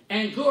deeds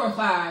and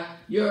glorify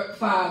your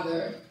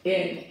Father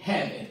in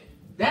heaven.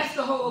 That's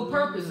the whole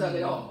purpose of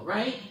it all,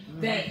 right?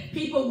 That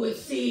people would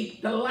see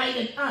the light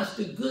in us,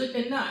 the good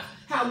in us,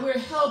 how we're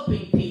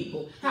helping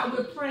people, how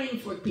we're praying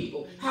for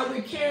people, how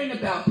we're caring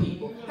about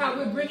people, how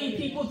we're bringing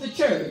people to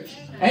church.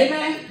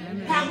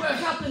 Amen? How we're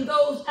helping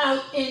those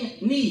out in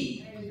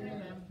need.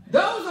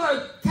 Those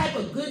are type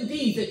of good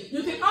deeds that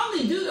you can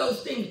only do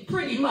those things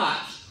pretty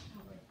much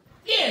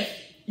if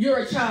you're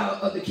a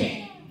child of the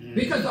King.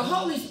 Because the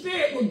Holy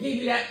Spirit will give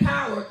you that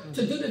power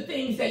to do the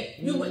things that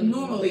you wouldn't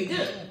normally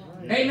do.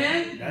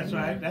 Amen? That's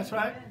right. That's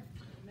right.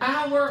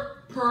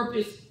 Our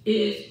purpose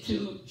is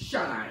to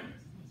shine.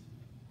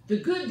 The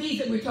good deeds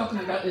that we're talking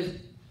about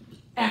is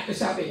after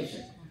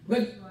salvation.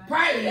 But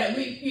prior to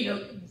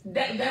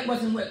that, that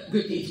wasn't what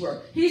good deeds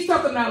were. He's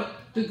talking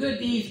about the good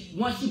deeds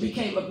once you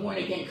became a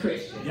born-again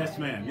Christian. Yes,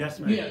 ma'am. Yes,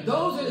 ma'am.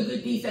 Those are the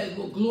good deeds that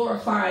will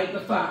glorify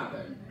the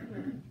Father.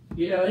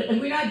 And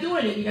we're not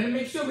doing it. We got to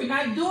make sure we're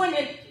not doing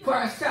it for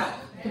ourselves,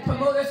 to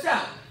promote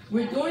ourselves.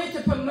 We're doing it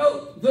to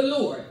promote the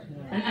Lord.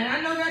 And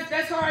I know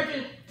that's hard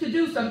to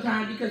do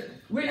sometimes because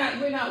we're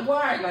not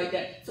wired like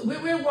that. So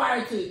we're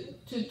wired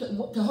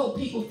to hope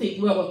people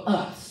think well of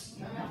us.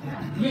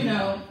 And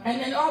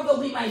then although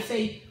we might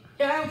say,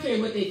 yeah, I don't care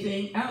what they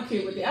think, I don't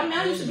care what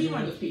I used to be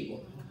one of those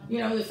people.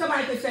 If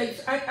somebody could say,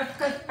 I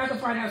could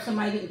find out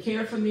somebody didn't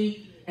care for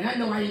me, and I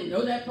know I didn't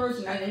know that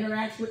person, I didn't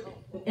interact with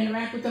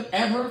them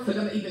ever, for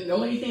them to even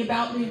know anything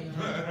about me,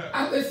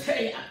 I would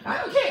say, I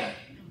don't care.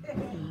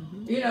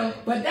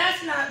 But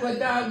that's not what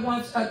God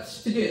wants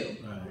us to do.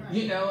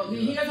 He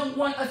doesn't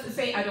want us to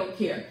say, I don't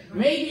care.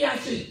 Maybe I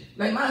should,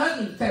 like my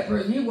husband's the type of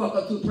person, he walk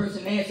up to a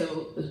person and answer,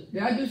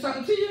 did I do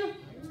something to you?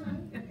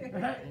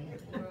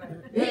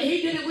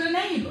 He did it with a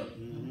neighbor.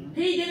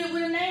 He did it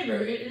with a neighbor.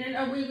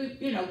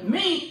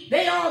 Me,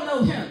 they all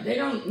know him. They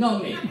don't know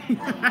me.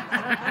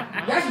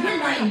 That's me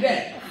night and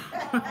day.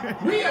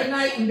 We are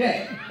night and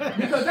day.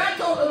 Because I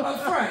told them up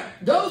front,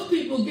 those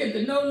people give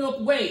the no-look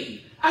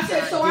wave. I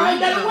said, so I ain't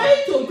got to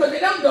wave to them because they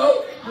don't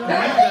know that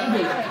I didn't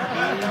do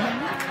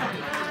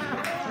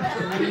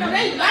it.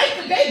 They like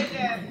it. They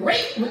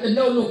great with the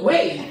no-look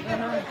wave.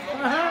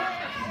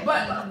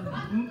 But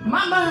my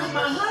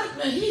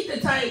husband, he's the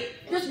type,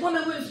 this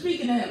woman wasn't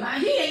speaking to him.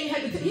 He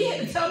had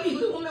to tell me who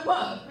the woman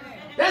was.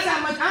 That's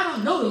how much I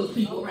don't know those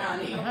people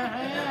around here.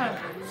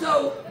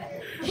 So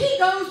he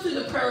goes to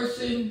the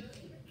person,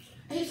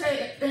 he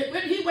said,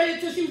 he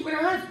waited till she was with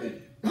her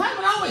husband. The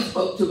husband always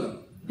spoke to him.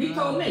 He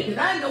told me, because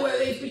I didn't know whether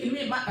they were speaking to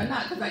me or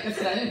not, because like I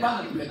said, I didn't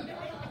bother with him.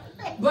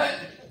 But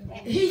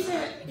he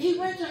said, he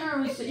went to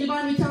her and said, you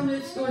mind me telling me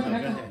this story?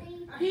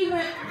 He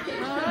went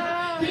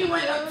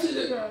up to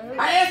the,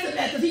 I asked him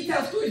that because he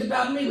tells stories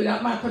about me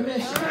without my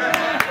permission. So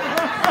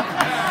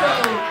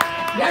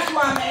that's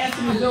why I'm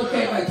asking if it's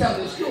okay if I tell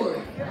this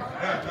story.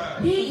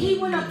 He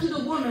went up to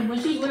the woman when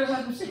she was with her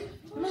husband and said,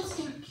 Miss,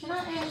 can I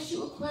ask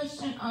you a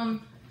question?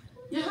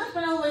 Your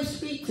husband always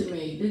speak to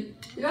me.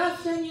 Did I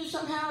offend you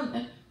somehow?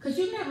 Because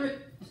you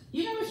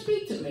never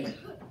speak to me.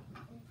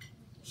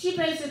 She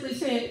basically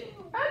said,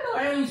 I know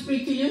I didn't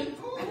speak to you.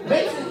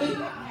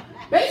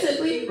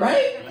 Basically,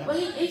 right? Well,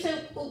 he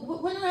said,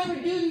 what did I ever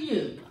do to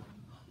you?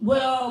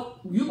 Well,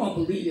 you won't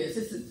believe this.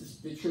 This is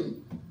the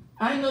truth.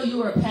 I know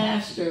you're a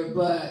pastor,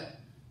 but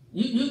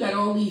you got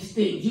all these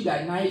things. You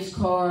got nice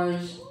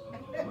cars.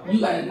 You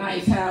got a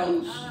nice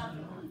house.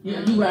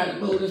 You ride a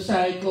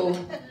motorcycle.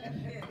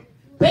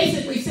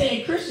 Basically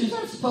saying Christians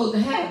aren't supposed to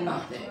have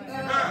nothing.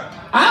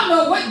 I don't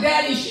know what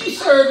daddy she's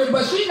serving,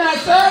 but she's not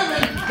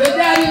serving the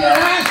daddy that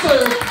I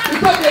serve.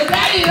 Because the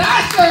daddy that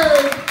I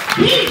serve,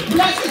 he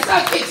blesses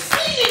us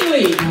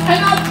exceedingly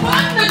and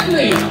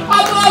abundantly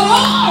above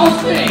all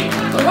things.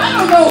 So I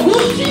don't know who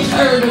she's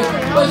serving,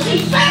 but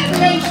she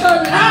certainly ain't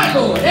serving our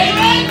Lord.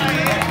 Amen?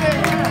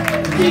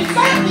 She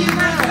certainly is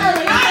not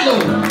serving our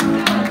Lord.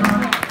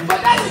 But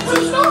that's a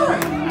true story.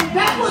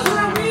 That was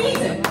her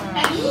reason.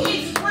 And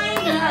he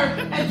explained to her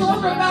and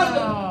told her about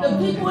the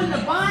people in the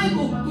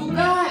Bible who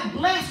God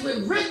blessed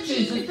with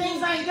riches and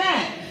things like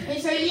that. And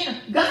he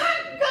said, God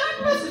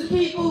blesses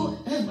people,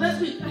 has blessed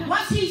people.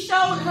 Once he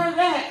showed her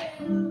that,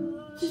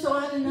 she said,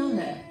 I didn't know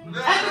that.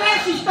 After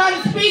that, she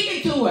started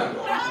speaking to her.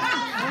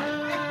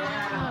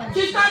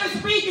 She started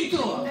speaking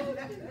to her.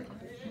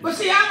 But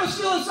see, I was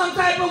feeling some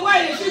type of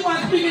way that she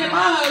wasn't speaking to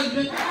my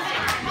husband.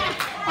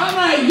 I'm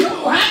like, you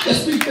don't have to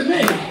speak to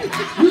me.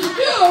 You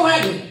still don't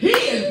have to. He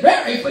is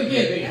very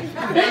forgiving.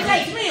 It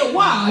takes me a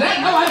while.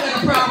 I know I got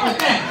a problem with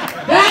that.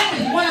 That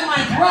is one of my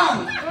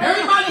problems.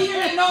 Everybody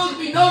here that knows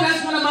me know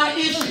that's one of my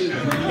issues.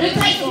 It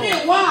takes me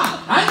a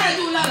while. I got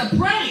to do a lot of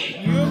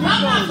praying.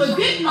 I'm not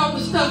forgetting all the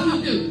stuff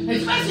you do.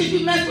 Especially if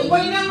you mess with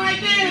one of them right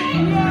there.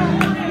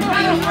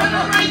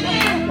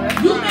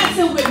 You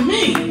messing with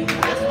me.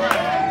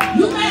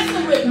 You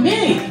messing with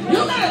me.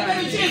 You got a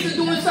better chance of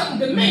doing something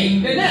to me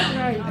than them.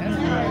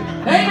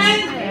 Amen?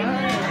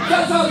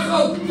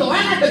 So I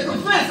had to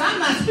confess, I'm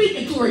not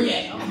speaking to her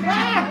yet.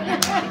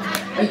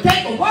 It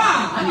take a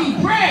while. I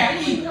need prayer. I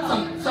need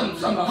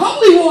some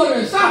holy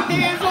water or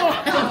something.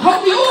 Some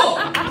holy oil.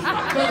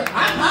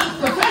 I'm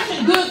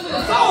confession good for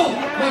the soul,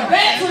 but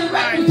bad for the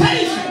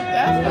reputation.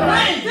 But I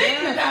ain't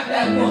thinking about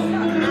that woman.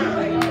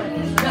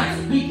 Not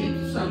speaking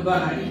to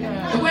somebody.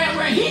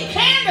 Where he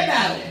cared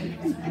about it.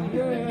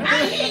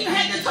 He even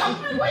had to talk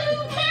to me. Why do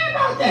you care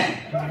about that?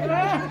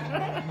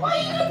 Why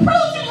are you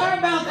approaching her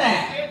about that?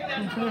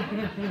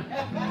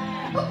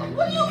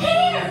 What do you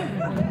care?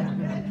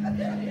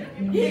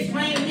 He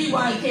explained to me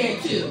why he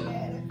cared too.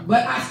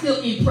 But I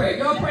still need prayer.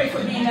 Y'all pray for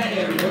me in that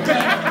area,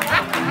 okay?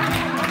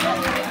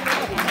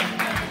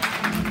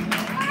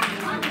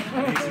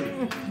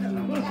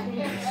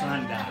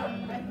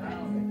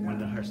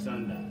 Her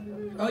son died.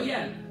 Oh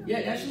yeah,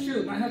 that's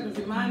true. My husband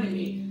reminded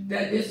me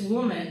that this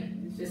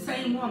woman, the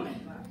same woman,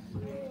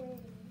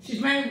 she's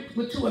married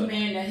to a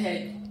man that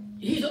had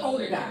he's an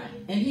older guy,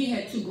 and he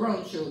had 2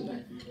 grown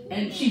children,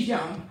 and she's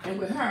young, and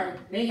with her,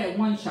 they had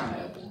 1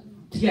 child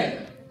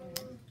together.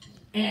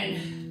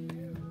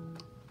 And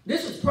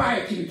this was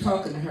prior to you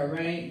talking to her,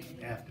 right?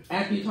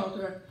 After you talked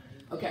to her?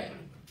 Okay.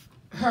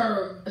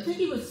 I think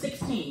he was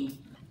 16.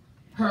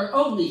 Her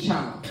only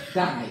child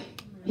died.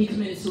 He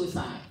committed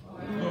suicide.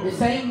 The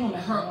same woman,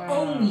 her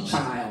only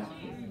child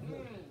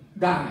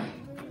died.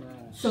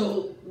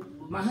 So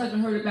my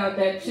husband heard about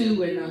that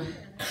too, and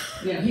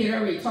he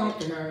had already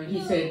talked to her, and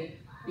he said,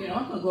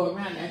 I'm gonna go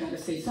around there. I gotta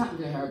say something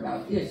to her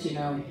about this,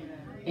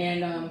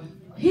 And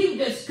he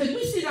just, cause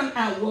we see them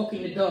out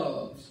walking the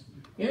dogs.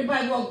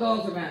 Everybody walk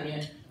dogs around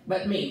here,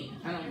 but me.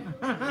 I don't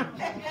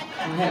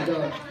have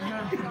dogs.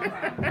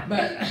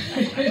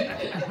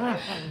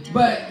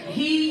 But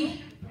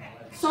he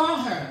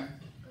saw her,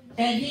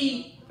 and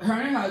her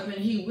and her husband,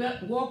 he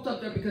walked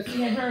up there because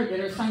he had heard that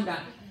her son died.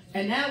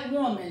 And that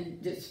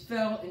woman just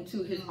fell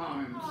into his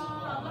arms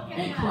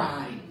and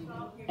cried.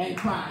 So,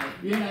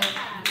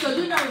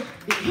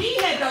 he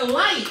had the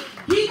light.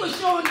 He was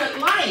showing the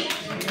light.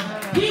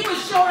 He was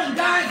showing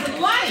God's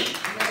light.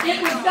 It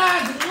was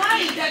God's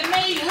light that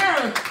made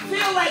her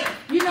feel like,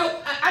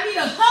 I need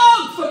a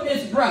hug from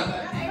this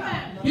brother.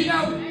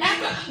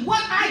 After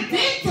what I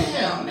did to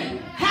him and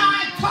how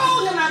I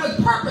told him I was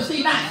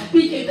purposely not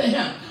speaking to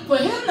him. For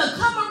him to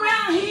come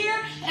around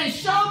here and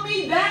show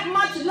me that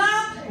much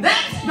love,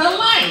 that's the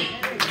light.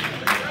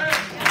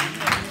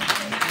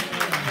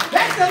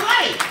 That's the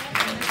light.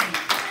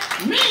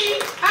 Me,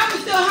 I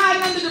was still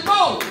hiding under the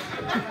bowl.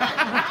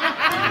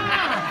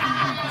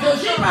 So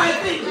she might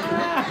think,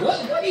 what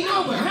are you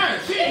doing with her?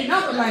 She ain't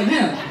nothing like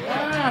him.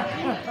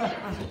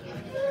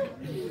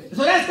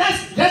 So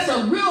that's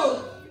a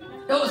real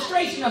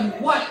illustration of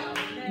what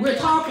we're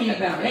talking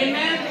about.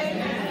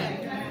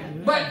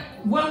 Amen? But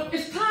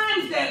it's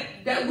times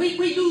that we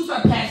lose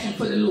our passion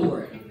for the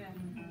Lord.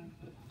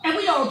 And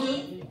we all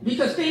do,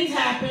 because things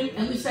happen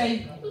and we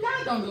say,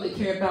 God don't really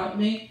care about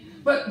me.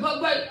 But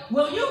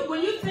when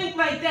you think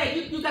like that,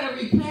 you gotta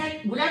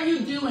repent. Whatever you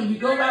do and you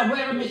go about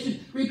whatever makes you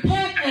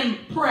repent and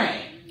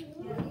pray.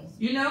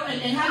 And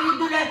how do you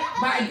do that?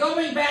 By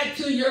going back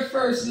to your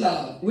first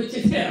love, which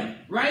is Him,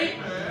 right?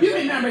 You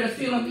remember the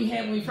feeling we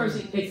had when we first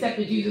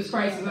accepted Jesus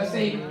Christ as our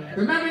Savior?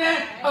 Remember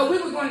that? Oh, we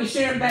were going to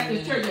Sharon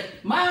Baptist Church.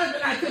 My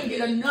husband and I couldn't get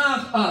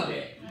enough of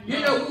it. We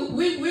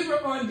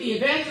were on the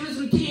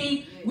evangelism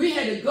team. We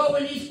had to go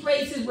in these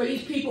places where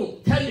these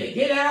people tell you to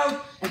get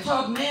out and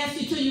talk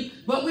nasty to you.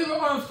 But we were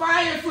on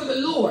fire for the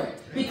Lord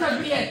because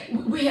we had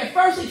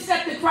first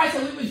accepted Christ,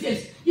 and we was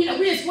just, we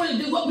just wanted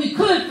to do what we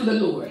could for the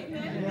Lord.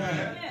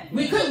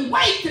 We couldn't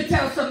wait to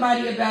tell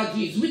somebody about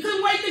Jesus. We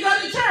couldn't wait to go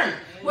to church.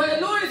 Well, the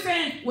Lord is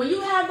saying, when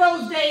you have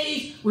those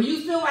days where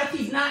you feel like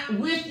He's not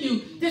with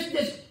you,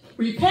 just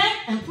repent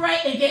and pray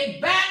and get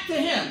back to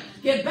Him.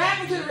 Get back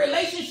into the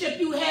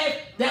relationship you had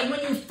that when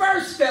you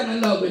first fell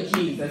in love with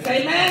Jesus.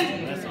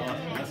 Amen? That's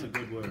awesome. That's a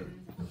good word.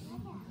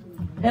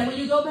 And when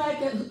you go back,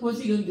 what's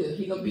He going to do?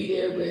 He's going to be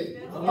there with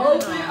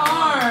open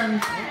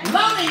arms,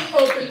 loving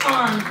open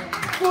arms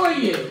for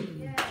you.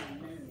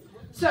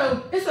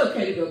 So it's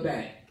okay to go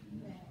back.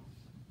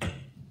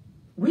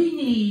 We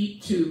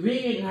need to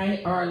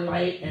reignite our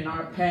light and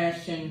our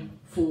passion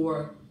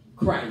for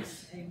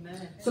Christ.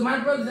 Amen. So my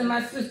brothers and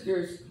my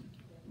sisters,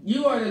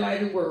 you are the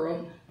light of the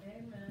world.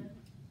 Amen.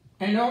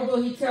 And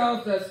although He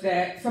tells us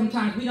that,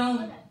 sometimes we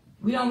don't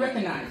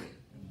recognize it.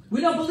 We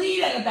don't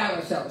believe that about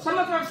ourselves. Some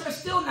of us are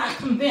still not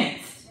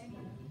convinced.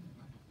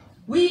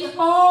 We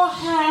all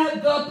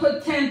have the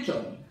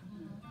potential.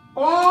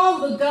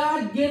 All the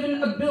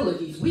God-given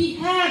abilities. We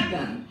have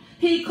them.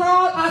 He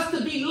called us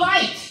to be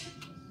light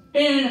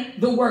in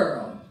the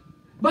world.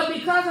 But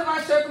because of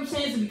our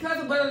circumstances, because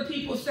of what other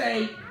people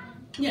say,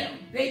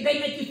 they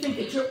make you think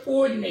that you're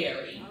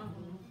ordinary.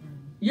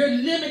 You're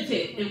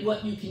limited in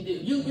what you can do.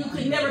 You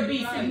could never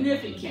be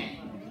significant.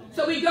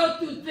 So we go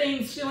through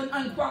things feeling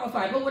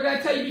unqualified. But what did I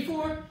tell you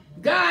before?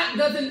 God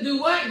doesn't do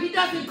what? He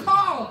doesn't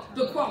call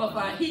the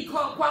qualified. He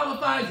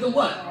qualifies the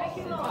what?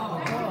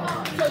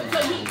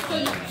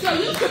 So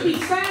you should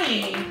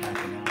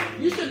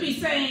be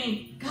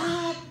saying,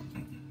 God,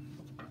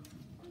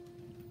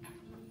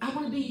 I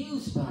want to be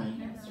used by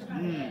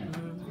You.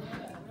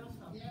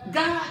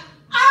 God,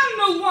 I'm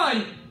the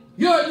one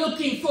you're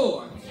looking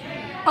for.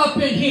 Up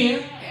in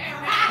here.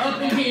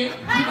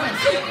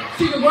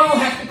 See, the world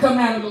has to come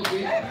out a little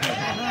bit.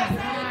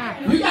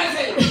 You guys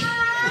say,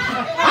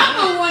 I'm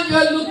the one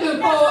you're looking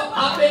for.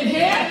 Up in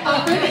here.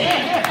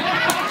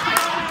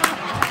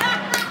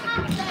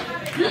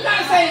 You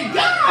guys say,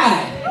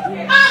 God,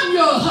 I'm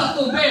your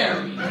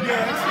huckleberry.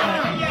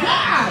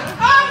 God,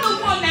 I'm the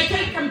one that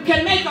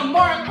can make a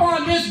mark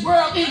on this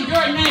world in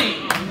your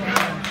name.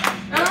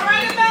 Am I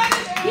right about it?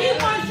 He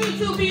wants you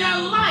to be a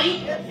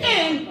light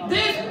in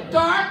this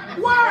dark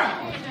world.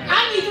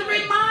 I need to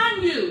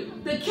remind you,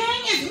 the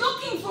King is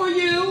looking for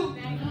you.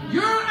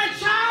 You're a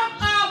child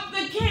of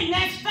the King.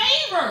 That's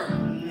favor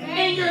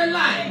in your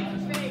life.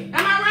 Am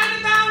I right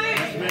about it?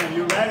 Yes, ma'am,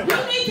 you're right about You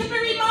need to be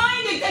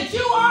reminded that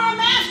you are a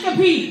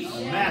masterpiece,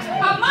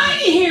 a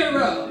mighty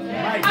hero.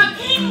 A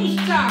king's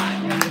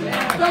child.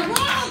 The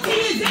royalty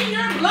is in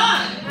your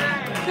blood.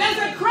 There's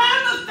a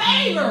crown of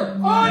favor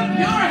on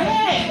your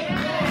head.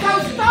 So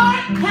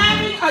start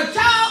having a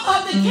child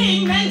of the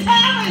king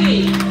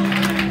mentality.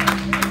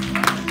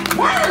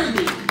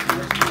 Worthy,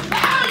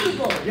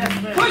 valuable,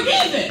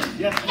 forgiven,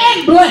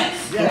 and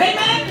blessed.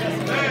 Amen?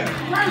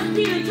 1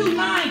 Peter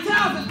 2:9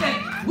 tells us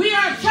that we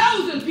are a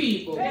chosen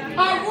people,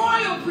 a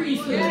royal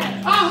priesthood,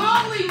 a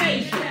holy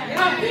nation,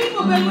 a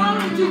people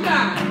belonging to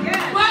God.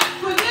 But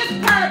for this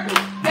purpose,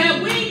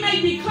 that we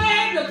may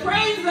declare the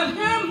praises of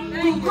him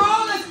who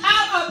called us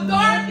out of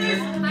darkness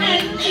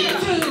and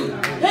into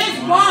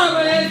his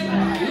marvelous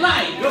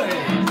light.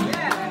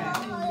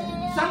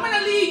 So I'm going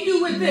to leave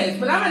you with this,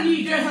 but I'm going to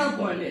need your help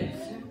on this.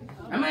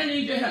 I'm going to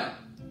need your help.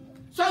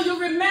 So you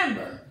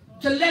remember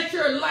to let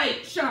your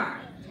light shine.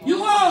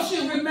 You all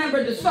should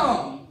remember the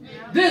song,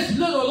 This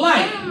Little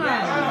Light of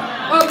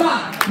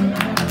Mine.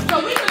 So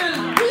we're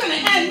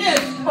gonna end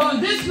this on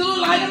This Little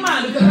Light of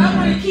Mine, because I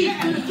want to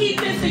keep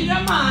this in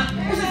your mind.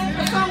 This is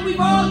a song we've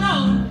all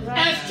known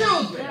as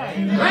children,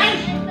 right?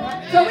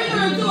 So we're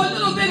gonna do a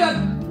little bit of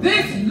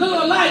This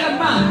Little Light of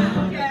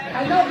Mine.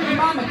 I know your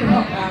mama can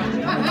help out.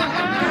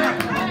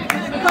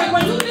 Because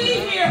when you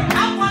leave here,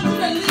 I want you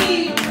to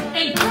leave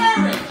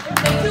encouraged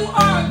that you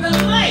are the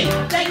light,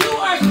 that you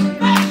are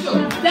special,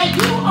 that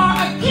you are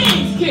a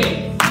king's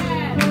kid.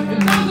 It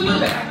goes a little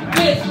bit.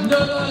 This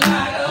little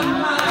light of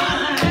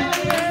mine,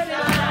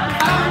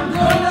 I'm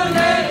gonna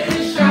let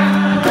it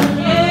shine.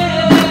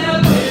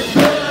 Yeah, this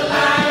little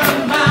light of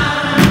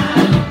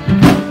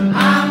mine,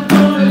 I'm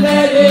gonna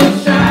let it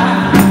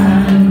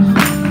shine.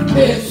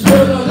 This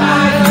little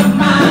light of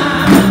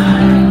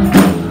mine,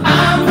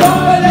 I'm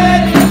gonna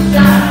let it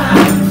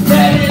shine.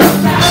 Let it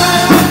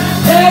shine,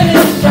 let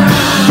it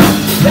shine,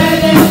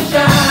 let it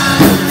shine.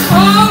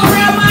 All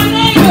around my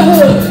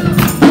neighborhood,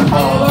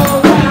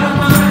 all around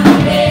my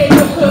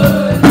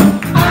neighborhood,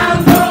 I'm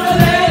gonna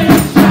let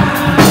it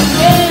shine.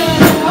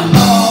 Yeah,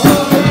 all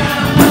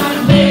around my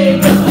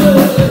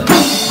neighborhood,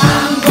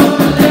 I'm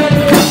gonna let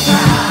it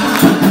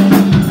shine.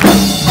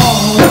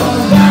 All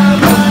around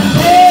my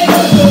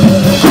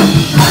neighborhood,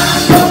 I'm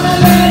gonna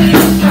let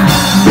it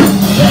shine.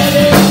 Let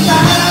it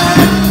shine,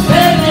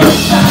 let it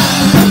shine.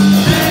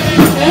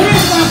 And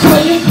here's one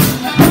for you.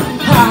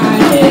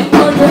 Hide it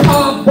under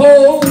a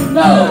bowl,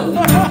 no.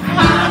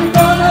 I'm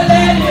gonna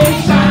let it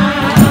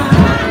shine.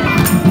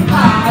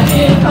 Hide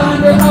it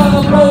under a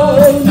bowl,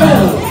 no.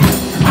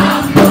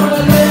 I'm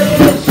gonna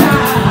let it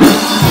shine.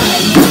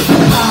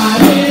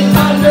 Hide it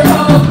under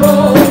a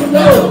bowl,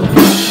 no.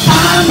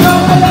 I'm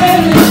gonna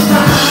let it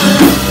shine.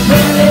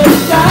 Let it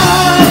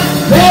shine,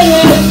 let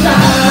it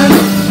shine.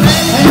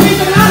 And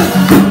here's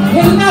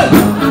another,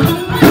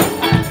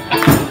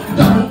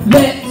 don't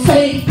let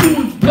Satan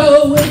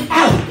blow it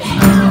out.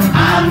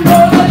 I'm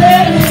gonna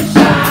let it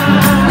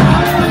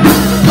shine.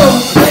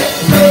 Don't let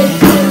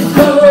Satan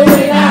blow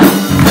it out.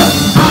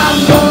 I'm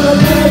gonna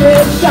let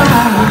it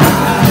shine.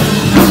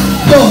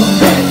 Don't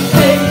let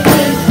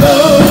Satan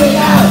blow it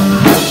out.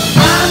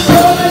 I'm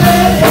gonna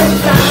let it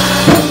shine.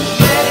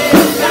 Let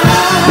it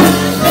shine,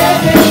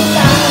 let it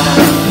shine,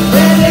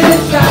 let it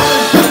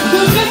shine. Do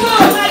this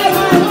little light of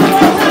mine one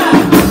more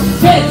time.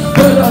 This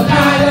little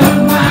light of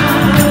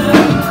mine,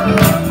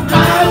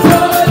 I'm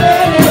gonna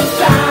let it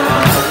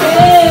shine.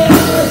 Yeah,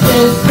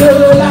 this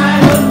little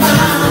light of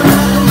mine,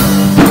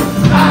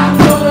 I'm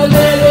gonna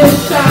let it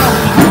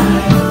shine.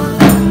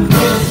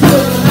 This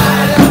little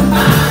light of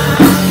mine,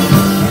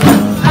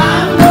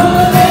 I'm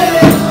gonna let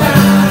it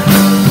shine.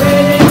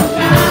 Let it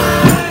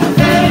shine,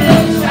 let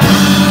it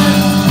shine,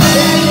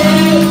 let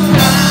it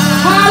shine.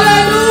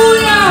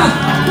 Hallelujah!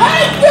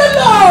 Thank you,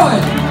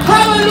 Lord!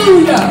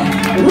 Hallelujah!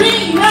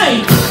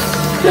 Reunite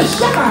the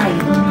shine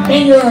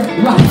in your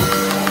life.